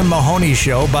Dave and Mahoney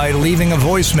Show by leaving a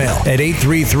voicemail at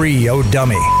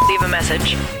 833-YO-DUMMY. Leave a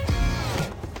message.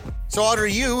 So,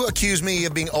 Audrey, you accuse me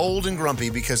of being old and grumpy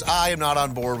because I am not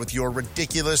on board with your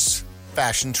ridiculous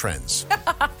fashion trends.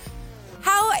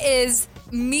 How is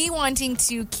me wanting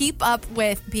to keep up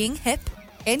with being hip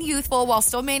and youthful while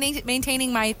still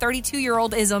maintaining my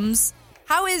 32-year-old isms?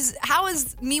 How is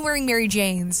me wearing Mary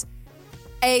Janes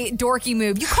a dorky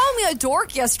move? You called me a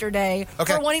dork yesterday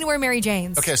for wanting to wear Mary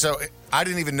Janes. Okay, so I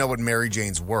didn't even know what Mary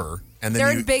Janes were. And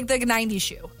then they're a big, the 90s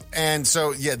shoe. And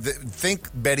so, yeah, think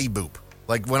Betty Boop.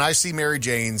 Like, when I see Mary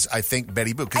Janes, I think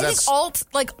Betty Boop. I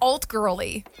think alt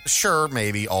girly. Sure,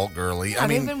 maybe alt girly. Yeah,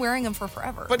 they've been wearing them for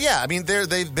forever. But yeah, I mean,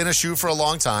 they've been a shoe for a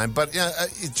long time. But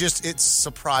it's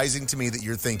surprising to me that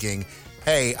you're thinking,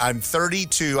 hey, I'm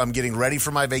 32. I'm getting ready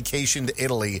for my vacation to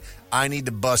Italy. I need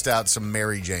to bust out some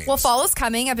Mary Janes. Well, fall is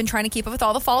coming. I've been trying to keep up with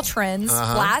all the fall trends.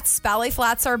 Flats, ballet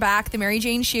flats are back. The Mary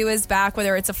Jane shoe is back,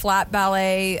 whether it's a flat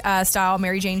ballet style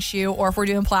Mary Jane shoe or if we're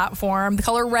doing platform. The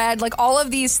color red, like all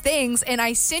of these things. And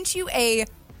I sent you a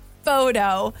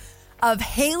photo of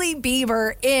Hailey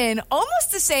Bieber in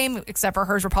almost the same, except for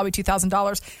hers were probably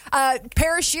 $2,000,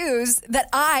 pair of shoes that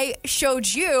I showed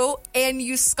you, and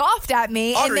you scoffed at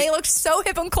me, Audrey, and they looked so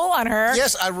hip and cool on her.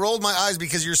 Yes, I rolled my eyes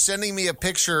because you're sending me a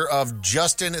picture of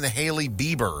Justin and Hailey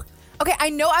Bieber. Okay,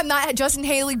 I know I'm not Justin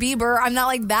Hailey Bieber. I'm not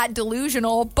like that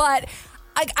delusional, but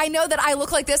I know that I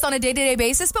look like this on a day-to-day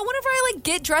basis, but whenever I like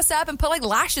get dressed up and put like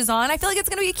lashes on, I feel like it's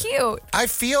going to be cute. I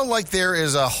feel like there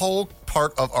is a whole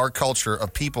part of our culture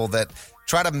of people that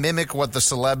try to mimic what the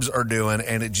celebs are doing,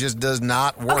 and it just does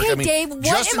not work. Okay, I mean, Dave,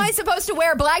 what am I supposed to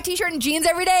wear? A black t-shirt and jeans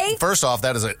every day? First off,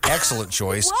 that is an excellent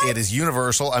choice. It is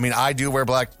universal. I mean, I do wear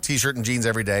black t-shirt and jeans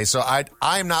every day, so I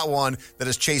am not one that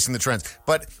is chasing the trends.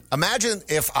 But imagine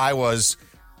if I was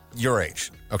your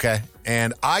age, okay,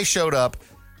 and I showed up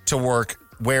to work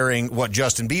wearing what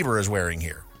Justin Bieber is wearing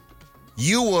here.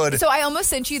 You would. So I almost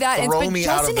sent you that. But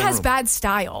Justin has bad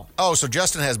style. Oh, so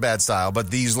Justin has bad style,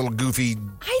 but these little goofy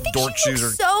dork shoes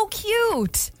are so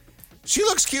cute. She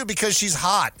looks cute because she's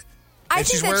hot. And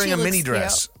she's wearing a mini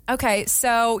dress. Okay,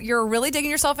 so you're really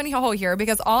digging yourself in a hole here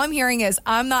because all I'm hearing is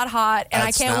I'm not hot and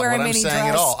I can't wear a mini dress.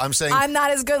 At all. I'm saying I'm not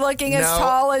as good looking, as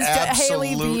tall as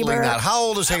Hailey Bieber. Not. How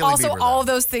old is Hailey Bieber? Also, all of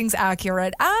those things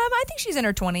accurate. I think she's in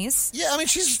her 20s. Yeah, I mean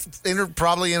she's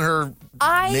probably in her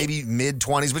maybe mid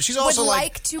 20s, but she's also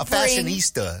like a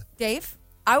fashionista. Dave,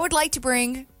 I would like to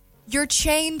bring your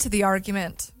chain to the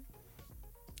argument.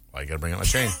 Why you got to bring up my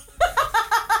chain?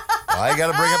 I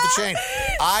got to bring up the chain.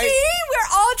 See,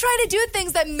 we're all trying to do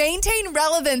things that maintain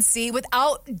relevancy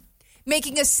without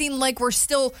making us seem like we're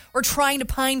trying to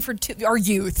pine for our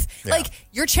youth. Yeah. Like,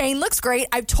 your chain looks great.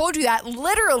 I've told you that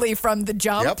literally from the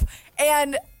jump. Yep.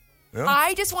 And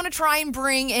I just want to try and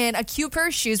bring in a cute pair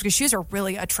of shoes because shoes are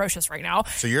really atrocious right now.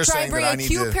 So you're saying that I need to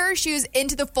bring a cute pair of shoes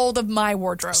into the fold of my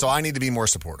wardrobe. So I need to be more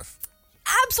supportive.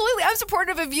 absolutely. I'm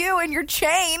supportive of you and your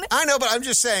chain. I know, but I'm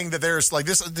just saying that there's like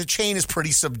this. The chain is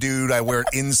pretty subdued. I wear it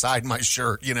inside my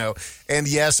shirt, And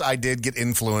yes, I did get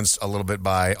influenced a little bit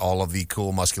by all of the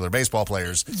cool, muscular baseball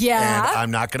players. Yeah, and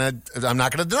I'm not gonna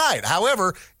deny it.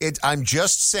 However, I'm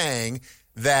just saying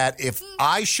that if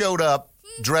I showed up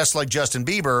dressed like Justin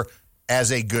Bieber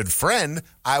as a good friend,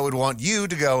 I would want you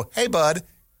to go, "Hey, bud,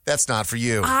 that's not for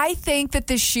you." I think that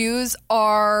the shoes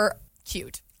are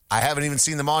cute. I haven't even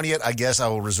seen them on yet. I guess I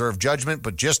will reserve judgment,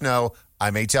 but just know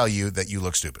I may tell you that you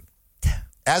look stupid.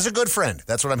 As a good friend,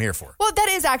 that's what I'm here for. Well, that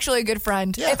is actually a good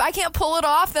friend. Yeah. If I can't pull it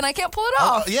off, then I can't pull it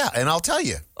off. Yeah, and I'll tell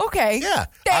you. Okay. Yeah.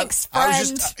 Thanks,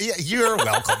 friend. You're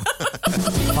welcome.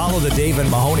 Follow the Dave and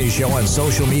Mahoney Show on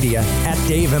social media at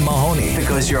Dave and Mahoney. It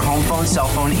goes to your home phone, cell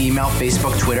phone, email,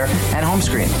 Facebook, Twitter, and home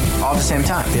screen all at the same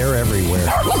time. They're everywhere.